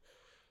disrupted.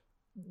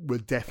 We're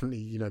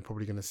definitely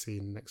probably going to see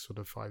in the next sort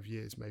of 5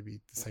 years maybe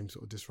the same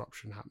sort of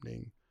disruption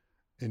happening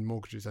in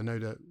mortgages. I know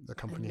that the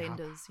company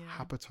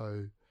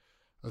Hapato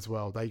as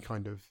well, they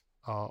kind of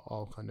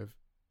are kind of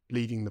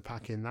leading the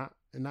pack in that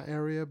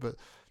area, but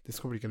there's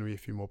probably going to be a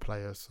few more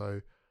players.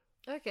 So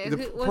okay,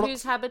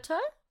 who's Hapato?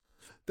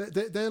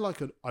 They're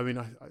like I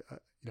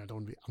don't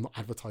want to be. I'm not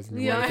advertising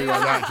them or anything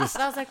like that. Just,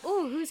 I was like,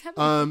 oh, who's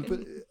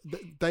Hapato? But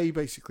they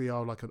basically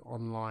are like an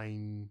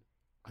online.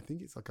 I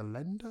think it's like a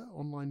lender,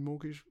 online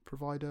mortgage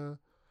provider.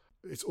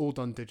 It's all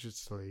done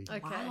digitally.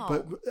 Okay. Wow.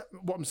 But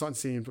what I'm starting to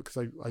see, because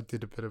I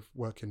did a bit of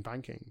work in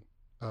banking,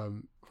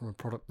 from a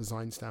product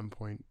design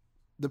standpoint,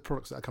 the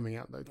products that are coming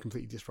out that are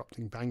completely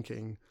disrupting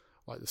banking,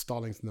 like the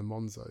Starlings and the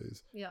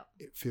Monzos,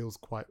 it feels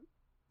quite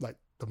like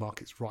the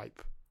market's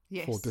ripe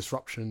for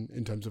disruption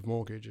in terms of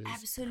mortgages.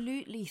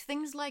 Absolutely.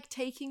 Things like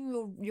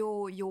taking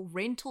your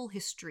rental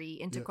history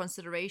into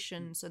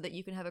consideration so that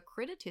you can have a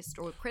credit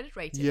history or a credit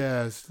rating.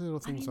 Yes, little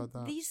things like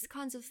that. These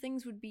kinds of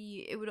things would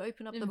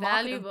open up the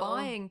market of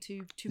buying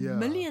to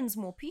millions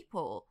more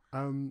people.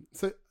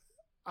 So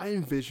I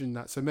envision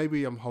that. So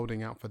maybe I'm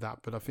holding out for that,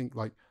 but I think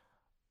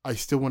I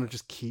still want to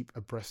just keep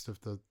abreast of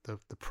the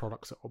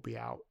products that will be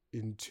out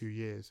in 2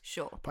 years.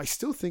 Sure. But I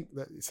still think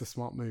that it's a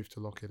smart move to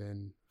lock it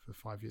in for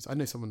 5 years. I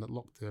know someone that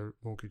locked their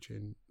mortgage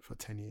in for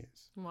 10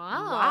 years.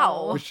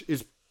 Wow. Which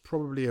is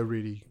probably a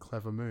really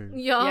clever move.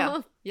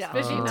 Yeah.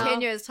 Especially in now. 10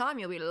 years' time,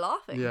 you'll be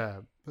laughing. Yeah.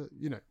 But,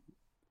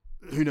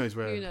 who knows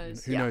where, who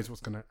knows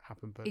what's going to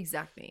happen. But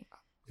exactly.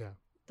 Yeah.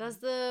 Does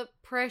the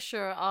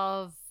pressure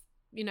of,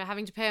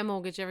 having to pay a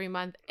mortgage every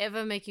month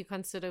ever make you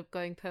consider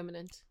going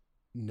permanent?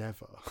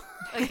 Never.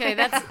 Okay,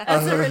 that's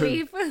a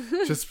relief.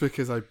 Just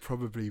because I'd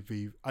probably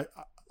be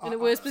in a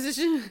worse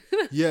position.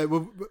 Yeah,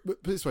 well,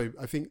 but this way,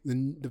 I think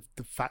the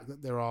fact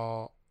that there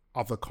are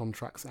other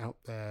contracts out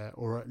there,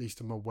 or at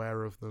least I'm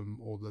aware of them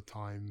all the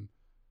time,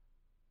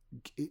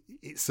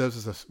 it serves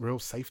as a real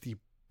safety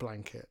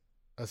blanket,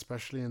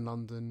 especially in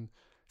London,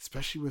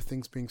 especially with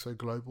things being so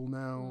global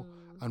now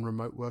and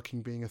remote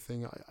working being a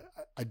thing.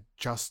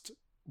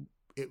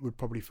 It would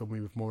probably fill me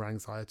with more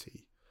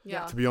anxiety.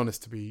 Yeah. To be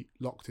honest, to be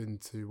locked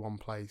into one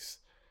place.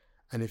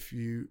 And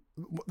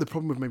the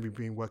problem with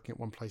maybe working at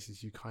one place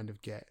is you kind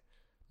of get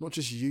not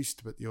just used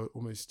to, but you're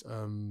almost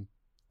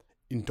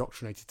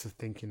indoctrinated to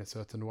think in a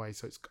certain way.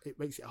 So it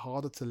makes it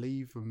harder to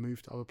leave and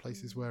move to other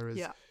places. Whereas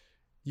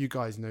you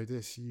guys know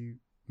this, you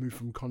move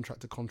from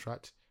contract to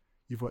contract.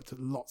 You've worked at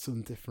lots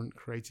of different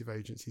creative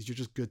agencies. You're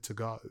just good to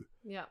go.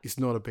 Yeah. It's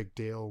not a big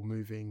deal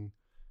moving.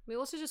 We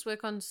also just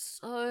work on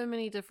so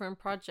many different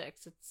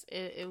projects.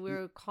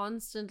 We're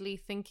constantly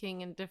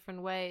thinking in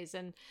different ways.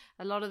 And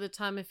a lot of the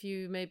time, if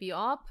you maybe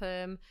are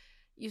perm,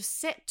 you're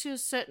set to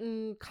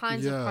certain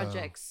kinds of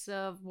projects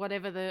of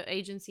whatever the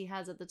agency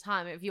has at the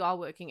time, if you are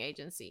working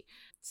agency.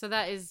 So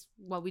that is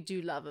what we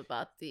do love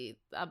about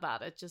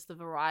it, just the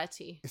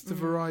variety. It's the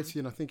variety,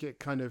 and I think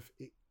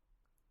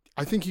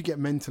I think you get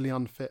mentally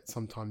unfit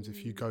sometimes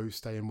if you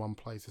stay in one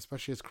place,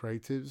 especially as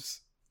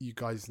creatives. You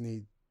guys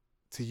need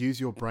to use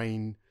your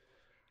brain,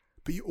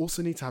 but you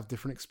also need to have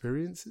different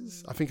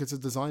experiences. I think as a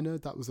designer,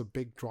 that was a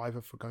big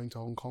driver for going to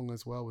Hong Kong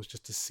as well, was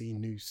just to see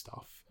new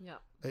stuff. Yeah.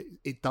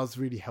 It does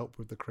really help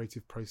with the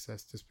creative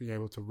process, just being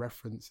able to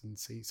reference and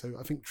see. So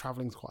I think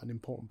traveling is quite an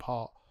important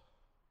part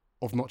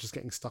of not just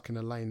getting stuck in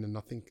a lane. And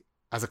I think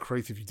as a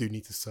creative, you do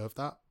need to serve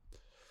that.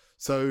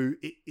 So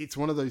it's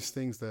one of those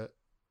things that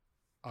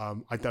I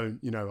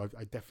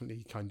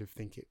definitely kind of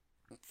think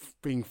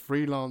being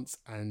freelance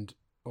and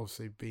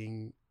also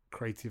being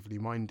creatively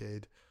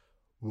minded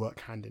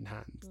work hand in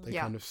hand. They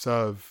kind of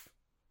serve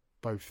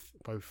both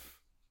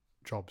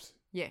jobs.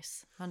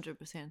 Yes,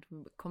 100%.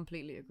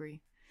 Completely agree.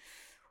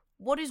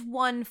 What is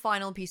one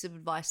final piece of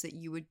advice that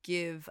you would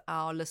give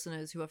our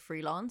listeners who are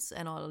freelance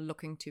and are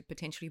looking to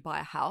potentially buy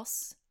a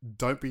house?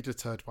 Don't be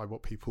deterred by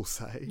what people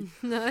say.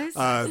 Nice.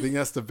 I think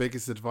that's the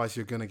biggest advice.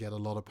 You're going to get a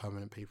lot of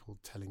permanent people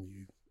telling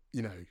you,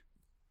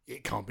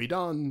 it can't be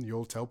done.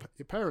 Your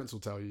parents will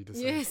tell you the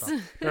same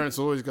stuff. Parents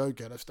always go,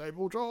 get a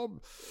stable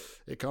job.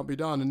 It can't be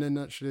done. And then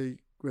actually,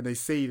 when they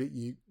see that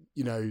you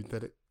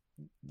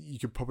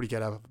could probably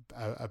get a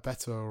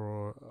better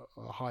or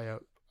a higher,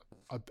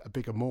 a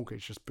bigger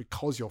mortgage just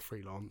because you're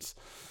freelance.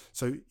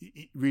 So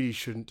it really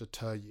shouldn't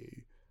deter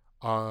you.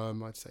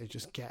 I'd say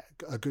just get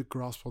a good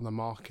grasp on the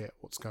market,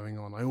 what's going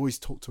on. I always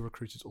talk to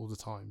recruiters all the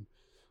time.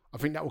 I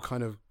think that will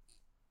kind of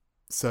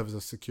serve as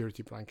a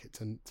security blanket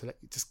to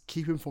just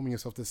keep informing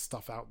yourself. There's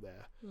stuff out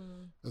there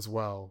as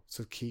well,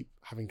 so keep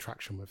having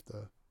traction with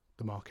the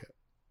market.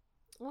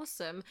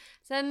 Awesome.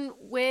 So then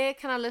where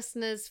can our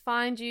listeners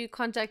find you?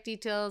 Contact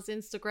details,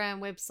 Instagram,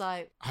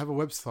 website? I have a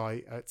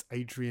website. It's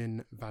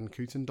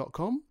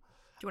adrianvancooten.com. Do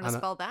you want to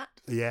spell that?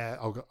 Yeah,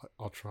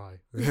 I'll try.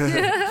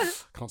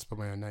 Can't spell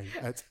my own name.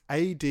 It's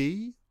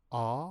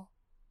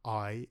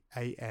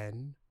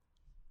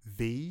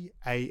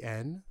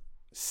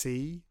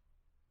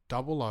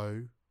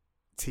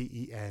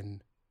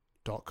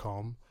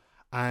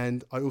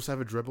And I also have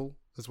a Dribbble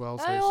as well.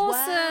 So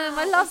awesome.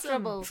 I love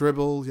Dribbble.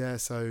 Dribbble, yeah.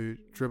 So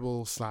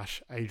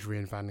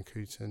Dribbble/Adrian Van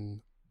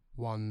Kooten,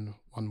 one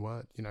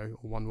word, or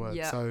one word.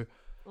 Yeah. So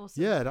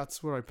awesome. yeah,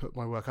 that's where I put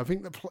my work. I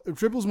think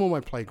Dribble's more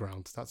my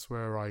playground. That's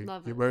where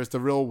Love it. whereas the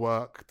real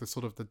work, the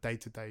sort of the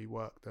day-to-day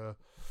work,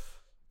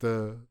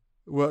 the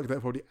work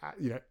that probably,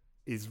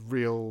 is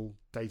real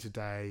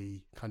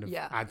day-to-day kind of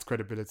adds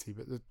credibility.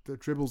 But the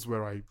Dribble's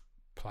where I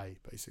play,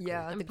 basically.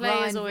 Yeah, And the play is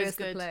grind always versus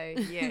the good. play.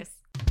 Yes.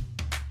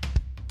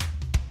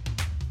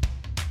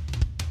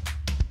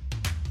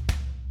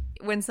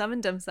 Win some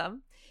and dim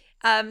sum.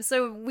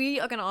 So we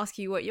are going to ask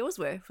you what yours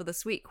were for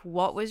this week.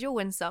 What was your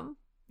win sum,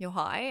 your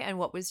high, and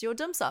what was your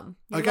dim sum?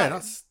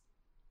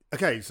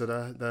 Okay, so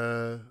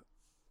the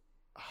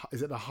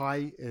is it the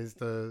high is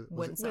the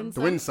Win sum.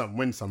 the win sum,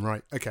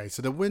 right? Okay,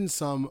 so the win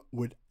sum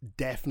would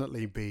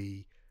definitely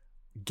be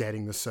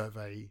getting the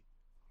survey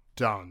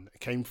done. It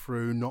came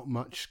through, not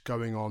much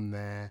going on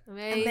there.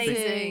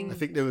 Amazing. I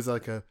think there was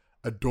like a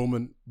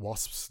dormant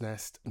wasp's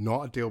nest,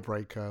 not a deal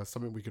breaker,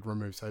 something we could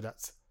remove. So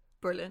that's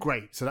Brilliant.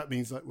 great. So that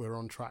means that we're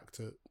on track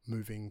to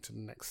moving to the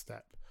next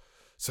step.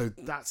 So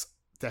that's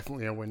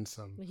definitely a win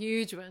sum. A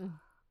huge one.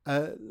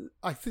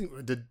 I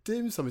think the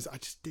dim sum is I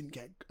just didn't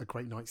get a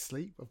great night's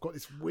sleep. I've got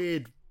this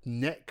weird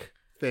neck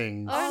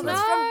thing. Oh, So-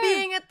 that's from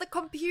being at the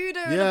computer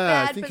in a yeah,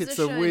 bad I think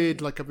position. it's a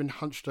weird, like I've been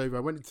hunched over. I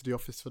went into the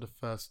office for the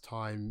first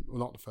time, well,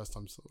 not the first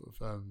time, sort of,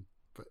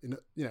 but in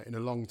a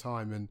long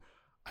time, and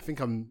I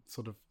think I'm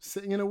sort of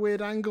sitting in a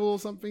weird angle or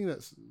something.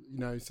 That's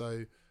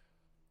so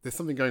there's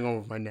something going on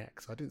with my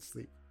neck, so I didn't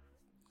sleep.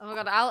 Oh my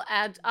god,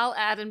 I'll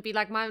add and be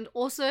like, mine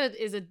also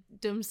is a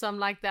dim sum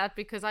like that,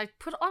 because I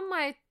put on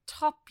my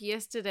top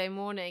yesterday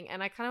morning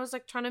and I kind of was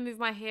like trying to move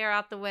my hair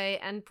out the way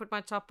and put my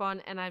top on,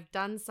 and I've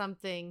done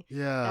something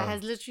that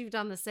has literally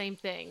done the same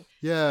thing.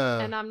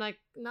 Yeah. And I'm like,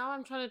 now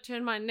I'm trying to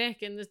turn my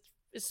neck and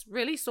it's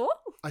really sore.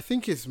 I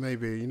think it's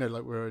maybe,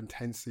 like we're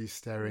intensely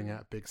staring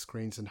at big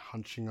screens and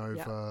hunching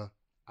over,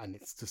 and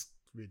it's just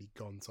really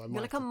gone. So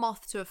You're like a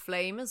moth to a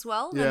flame as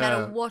well. No Yeah.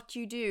 matter what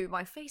you do,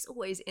 my face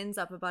always ends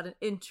up about an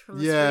inch from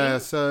the yeah, screen.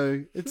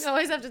 so it's You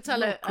always have to tell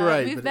not it,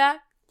 great, move but back.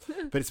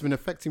 but it's been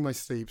affecting my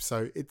sleep,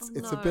 so it's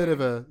Oh, a bit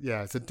of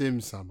it's a dim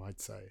sum, I'd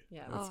say.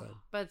 Yeah. I'd say.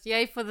 But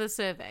yay for the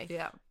survey.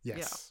 Yeah.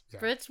 Yes. Yeah.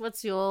 Britt,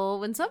 what's your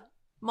win sum?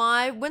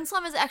 My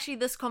winsome is actually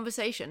this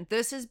conversation.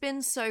 This has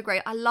been so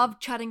great. I love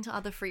chatting to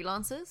other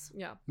freelancers.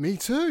 Yeah. Me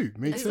too.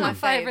 It's my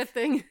favorite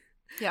thing.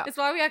 Yeah. It's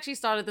why we actually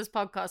started this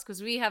podcast,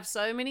 because we have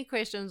so many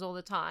questions all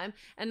the time,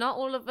 and not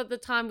all of the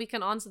time we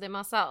can answer them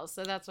ourselves.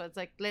 So that's why it's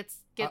like,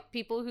 let's get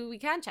people who we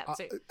can chat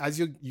to. As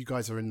you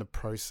guys are in the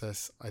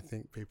process, I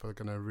think people are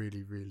going to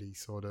really, really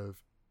sort of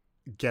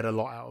get a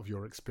lot out of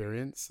your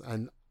experience.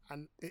 And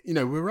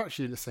we're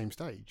actually at the same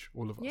stage,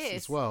 all of us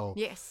as well.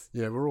 Yes.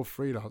 We're all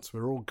freelance.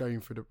 We're all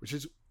going through which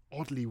is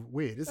oddly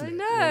weird, isn't it? I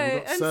know.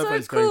 We've got And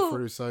surveys so cool. going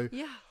through. So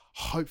Yeah.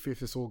 hopefully if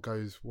this all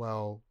goes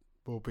well,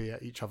 we'll be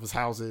at each other's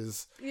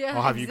houses. Yeah,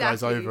 I'll have you guys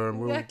exactly. over and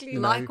we'll, Exactly.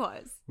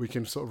 Likewise. we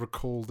can sort of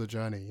recall the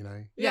journey,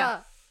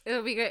 Yeah.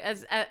 It'll be great.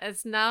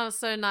 It's now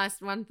so nice.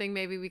 One thing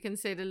maybe we can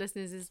say to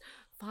listeners is,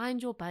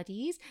 find your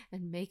buddies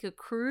and make a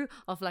crew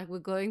of like, we're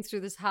going through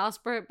this house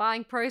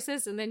buying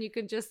process, and then you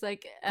can just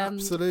like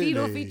feed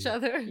off each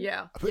other.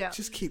 Yeah. But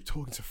just keep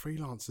talking to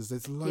freelancers.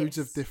 There's loads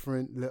of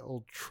different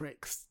little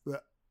tricks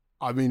that,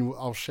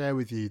 I'll share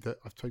with you that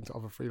I've spoken to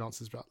other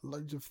freelancers about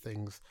loads of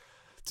things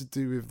to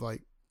do with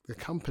like the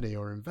company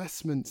or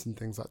investments and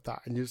things like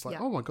that. And you're just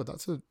like, oh my God,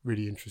 that's a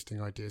really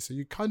interesting idea. So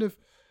you kind of,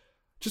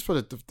 just for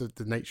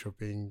the nature of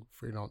being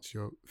freelance,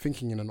 you're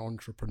thinking in an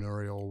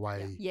entrepreneurial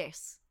way.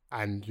 Yes.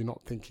 And you're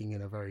not thinking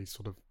in a very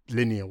sort of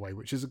linear way,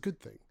 which is a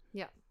good thing.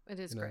 Yeah, it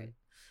is great.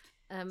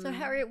 So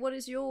Harriet, what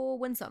is your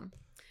winsome?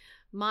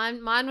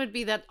 Mine would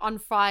be that on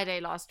Friday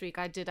last week,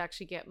 I did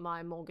actually get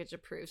my mortgage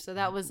approved. So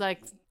that was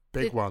like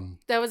big one.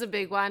 That was a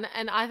big one.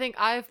 And I think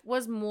I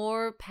was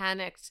more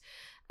panicked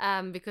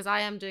because I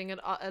am doing it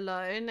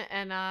alone,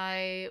 and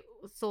I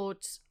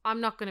thought I'm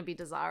not going to be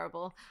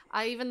desirable.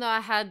 Even though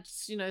I had,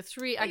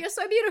 three. You're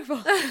so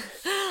beautiful.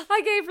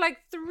 I gave like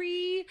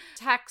 3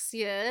 tax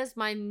years.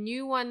 My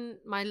new one,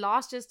 my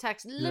last year's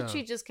tax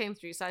literally just came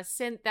through. So I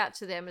sent that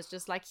to them as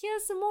just like,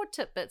 here's some more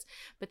tidbits.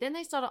 But then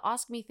they started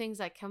asking me things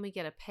like, can we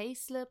get a pay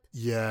slip?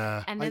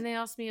 Yeah. And then they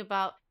asked me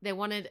they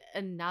wanted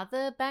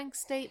another bank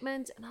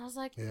statement. And I was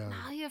like,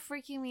 now you're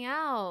freaking me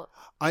out.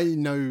 I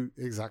know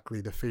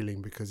exactly the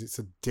feeling because it's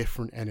a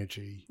different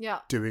energy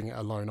doing it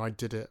alone. I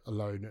did it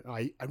alone.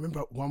 I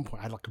remember at one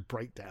point I had like a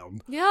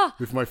breakdown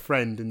with my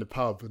friend in the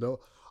pub, and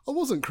I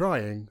wasn't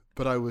crying,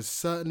 but I was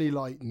certainly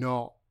like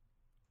not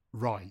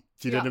right.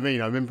 Do you know what I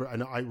mean? I remember,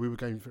 and we were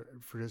going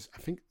for this. I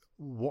think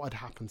what had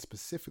happened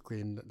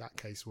specifically in that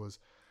case was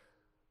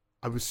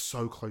I was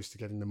so close to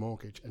getting the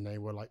mortgage, and they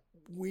were like,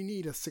 "We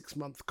need a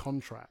 6-month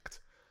contract,"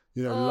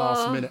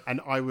 last minute,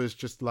 and I was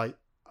just like,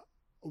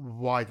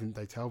 "Why didn't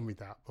they tell me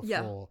that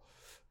before?"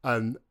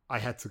 And I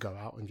had to go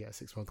out and get a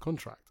 6-month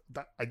contract.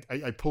 That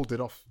I pulled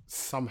it off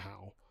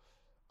somehow,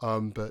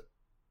 but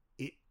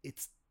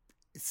it's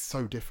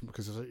so different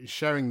because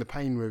sharing the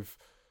pain with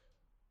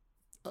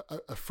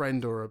a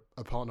friend or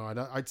a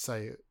partner. I'd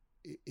say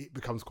it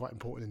becomes quite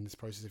important in this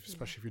process,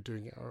 especially if you're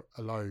doing it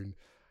alone,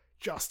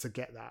 just to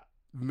get that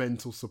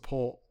mental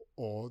support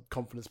or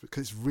confidence,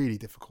 because it's really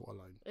difficult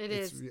alone.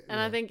 It's and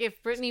I think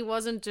if Brittany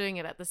wasn't doing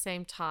it at the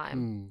same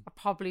time, I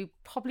probably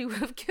would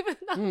have given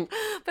up.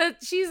 But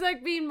she's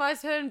like been her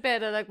and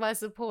better, like my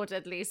support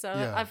at least. So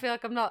I feel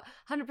like I'm not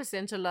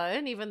 100%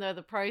 alone, even though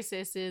the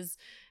process is,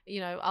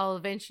 I'll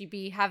eventually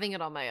be having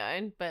it on my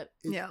own. But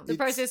the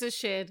process is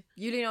shared.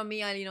 You lean on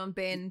me, I lean on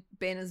Ben.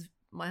 Ben is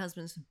my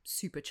husband's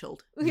super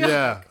chilled.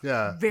 Yeah.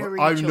 Very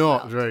I'm chilled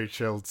not out. very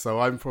chilled,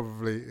 so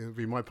it'll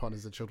be my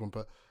partner's a chilled one,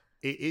 but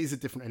it is a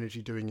different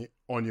energy doing it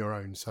on your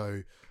own.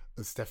 So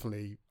there's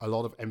definitely a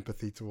lot of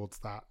empathy towards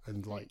that,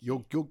 and like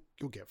you'll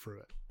get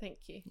through it. Thank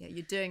you. Yeah,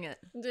 you're doing it.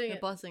 I'm doing You're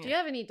it. bossing Do you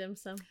have any dim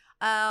sum?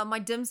 My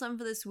dim sum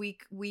for this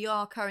week, we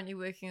are currently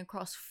working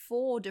across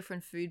 4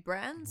 different food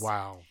brands.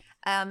 Wow.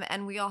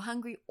 And we are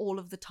hungry all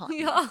of the time.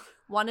 Yeah.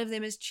 One of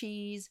them is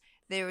cheese.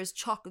 There is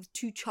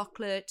 2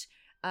 chocolate.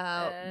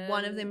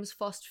 One of them is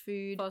fast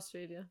food. Fast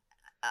food, yeah.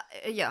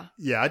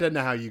 Yeah, I don't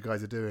know how you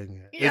guys are doing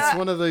it. Yeah. It's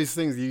one of those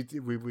things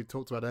we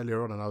talked about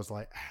earlier on, and I was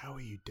like, how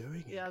are you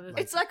doing it? Yeah,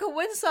 It's like a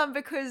win sum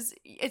because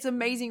it's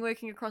amazing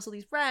working across all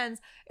these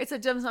brands. It's a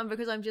dim sum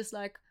because I'm just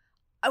like,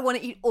 I want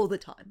to eat all the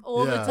time.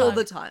 All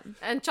the time.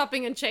 And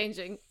chopping and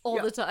changing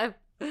all the time.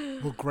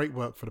 Well, great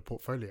work for the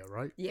portfolio,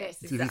 right?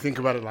 Yes, If you think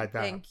about it like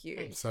that. Thank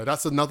you. So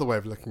that's another way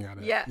of looking at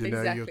it. Yeah, You're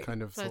exactly.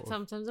 kind of So sort of,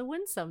 sometimes I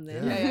win some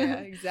then. Yeah,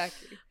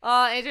 exactly.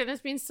 Oh, Adrian,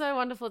 it's been so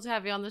wonderful to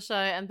have you on the show,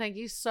 and thank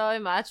you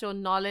so much. Your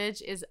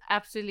knowledge is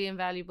absolutely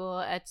invaluable.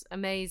 It's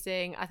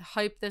amazing. I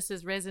hope this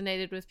has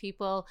resonated with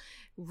people.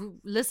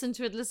 Listen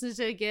to it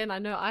again.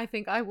 I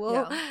think I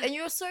will. Yeah. And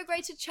you're so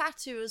great to chat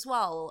to as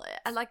well.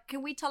 And like,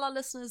 can we tell our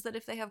listeners that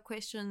if they have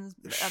questions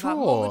about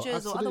mortgages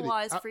absolutely. or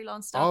otherwise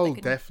freelance stuff, I'll they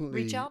can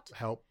definitely reach out?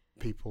 help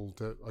people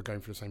that are going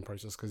through the same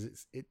process, because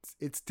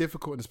it's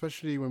difficult, and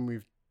especially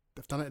when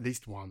I've done it at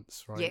least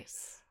once, right?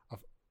 Yes.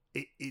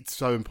 It's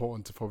so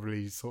important to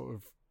probably sort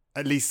of,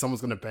 at least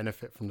someone's going to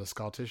benefit from the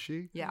scar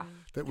tissue Yeah.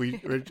 that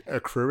we're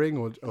accruing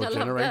or love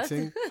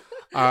generating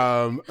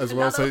as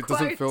well, so Another it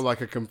doesn't quote. feel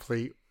like a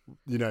complete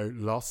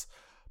loss.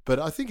 But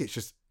I think it's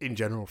just in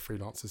general,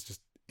 freelancers,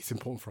 just it's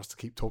important for us to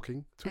keep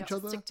talking to each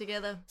other,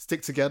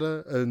 Stick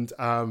together, and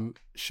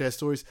share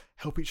stories,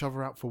 help each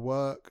other out for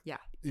work. Yeah.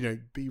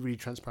 Be really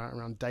transparent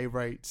around day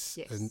rates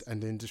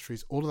and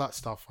industries. All of that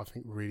stuff, I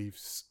think, really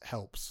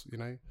helps.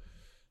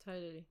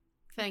 Totally.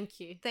 Thank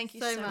you. Thank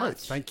you so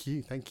much. Right, thank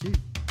you.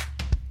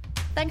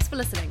 Thanks for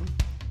listening.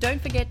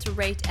 Don't forget to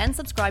rate and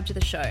subscribe to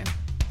the show.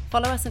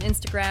 Follow us on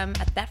Instagram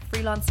at That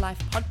Freelance Life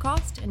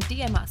Podcast and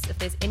DM us if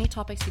there's any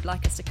topics you'd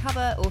like us to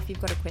cover or if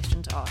you've got a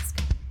question to ask.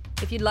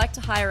 If you'd like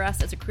to hire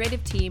us as a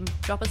creative team,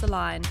 drop us a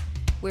line.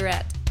 We're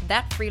at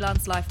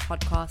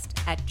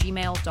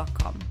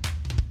thatfreelancelifepodcast@gmail.com.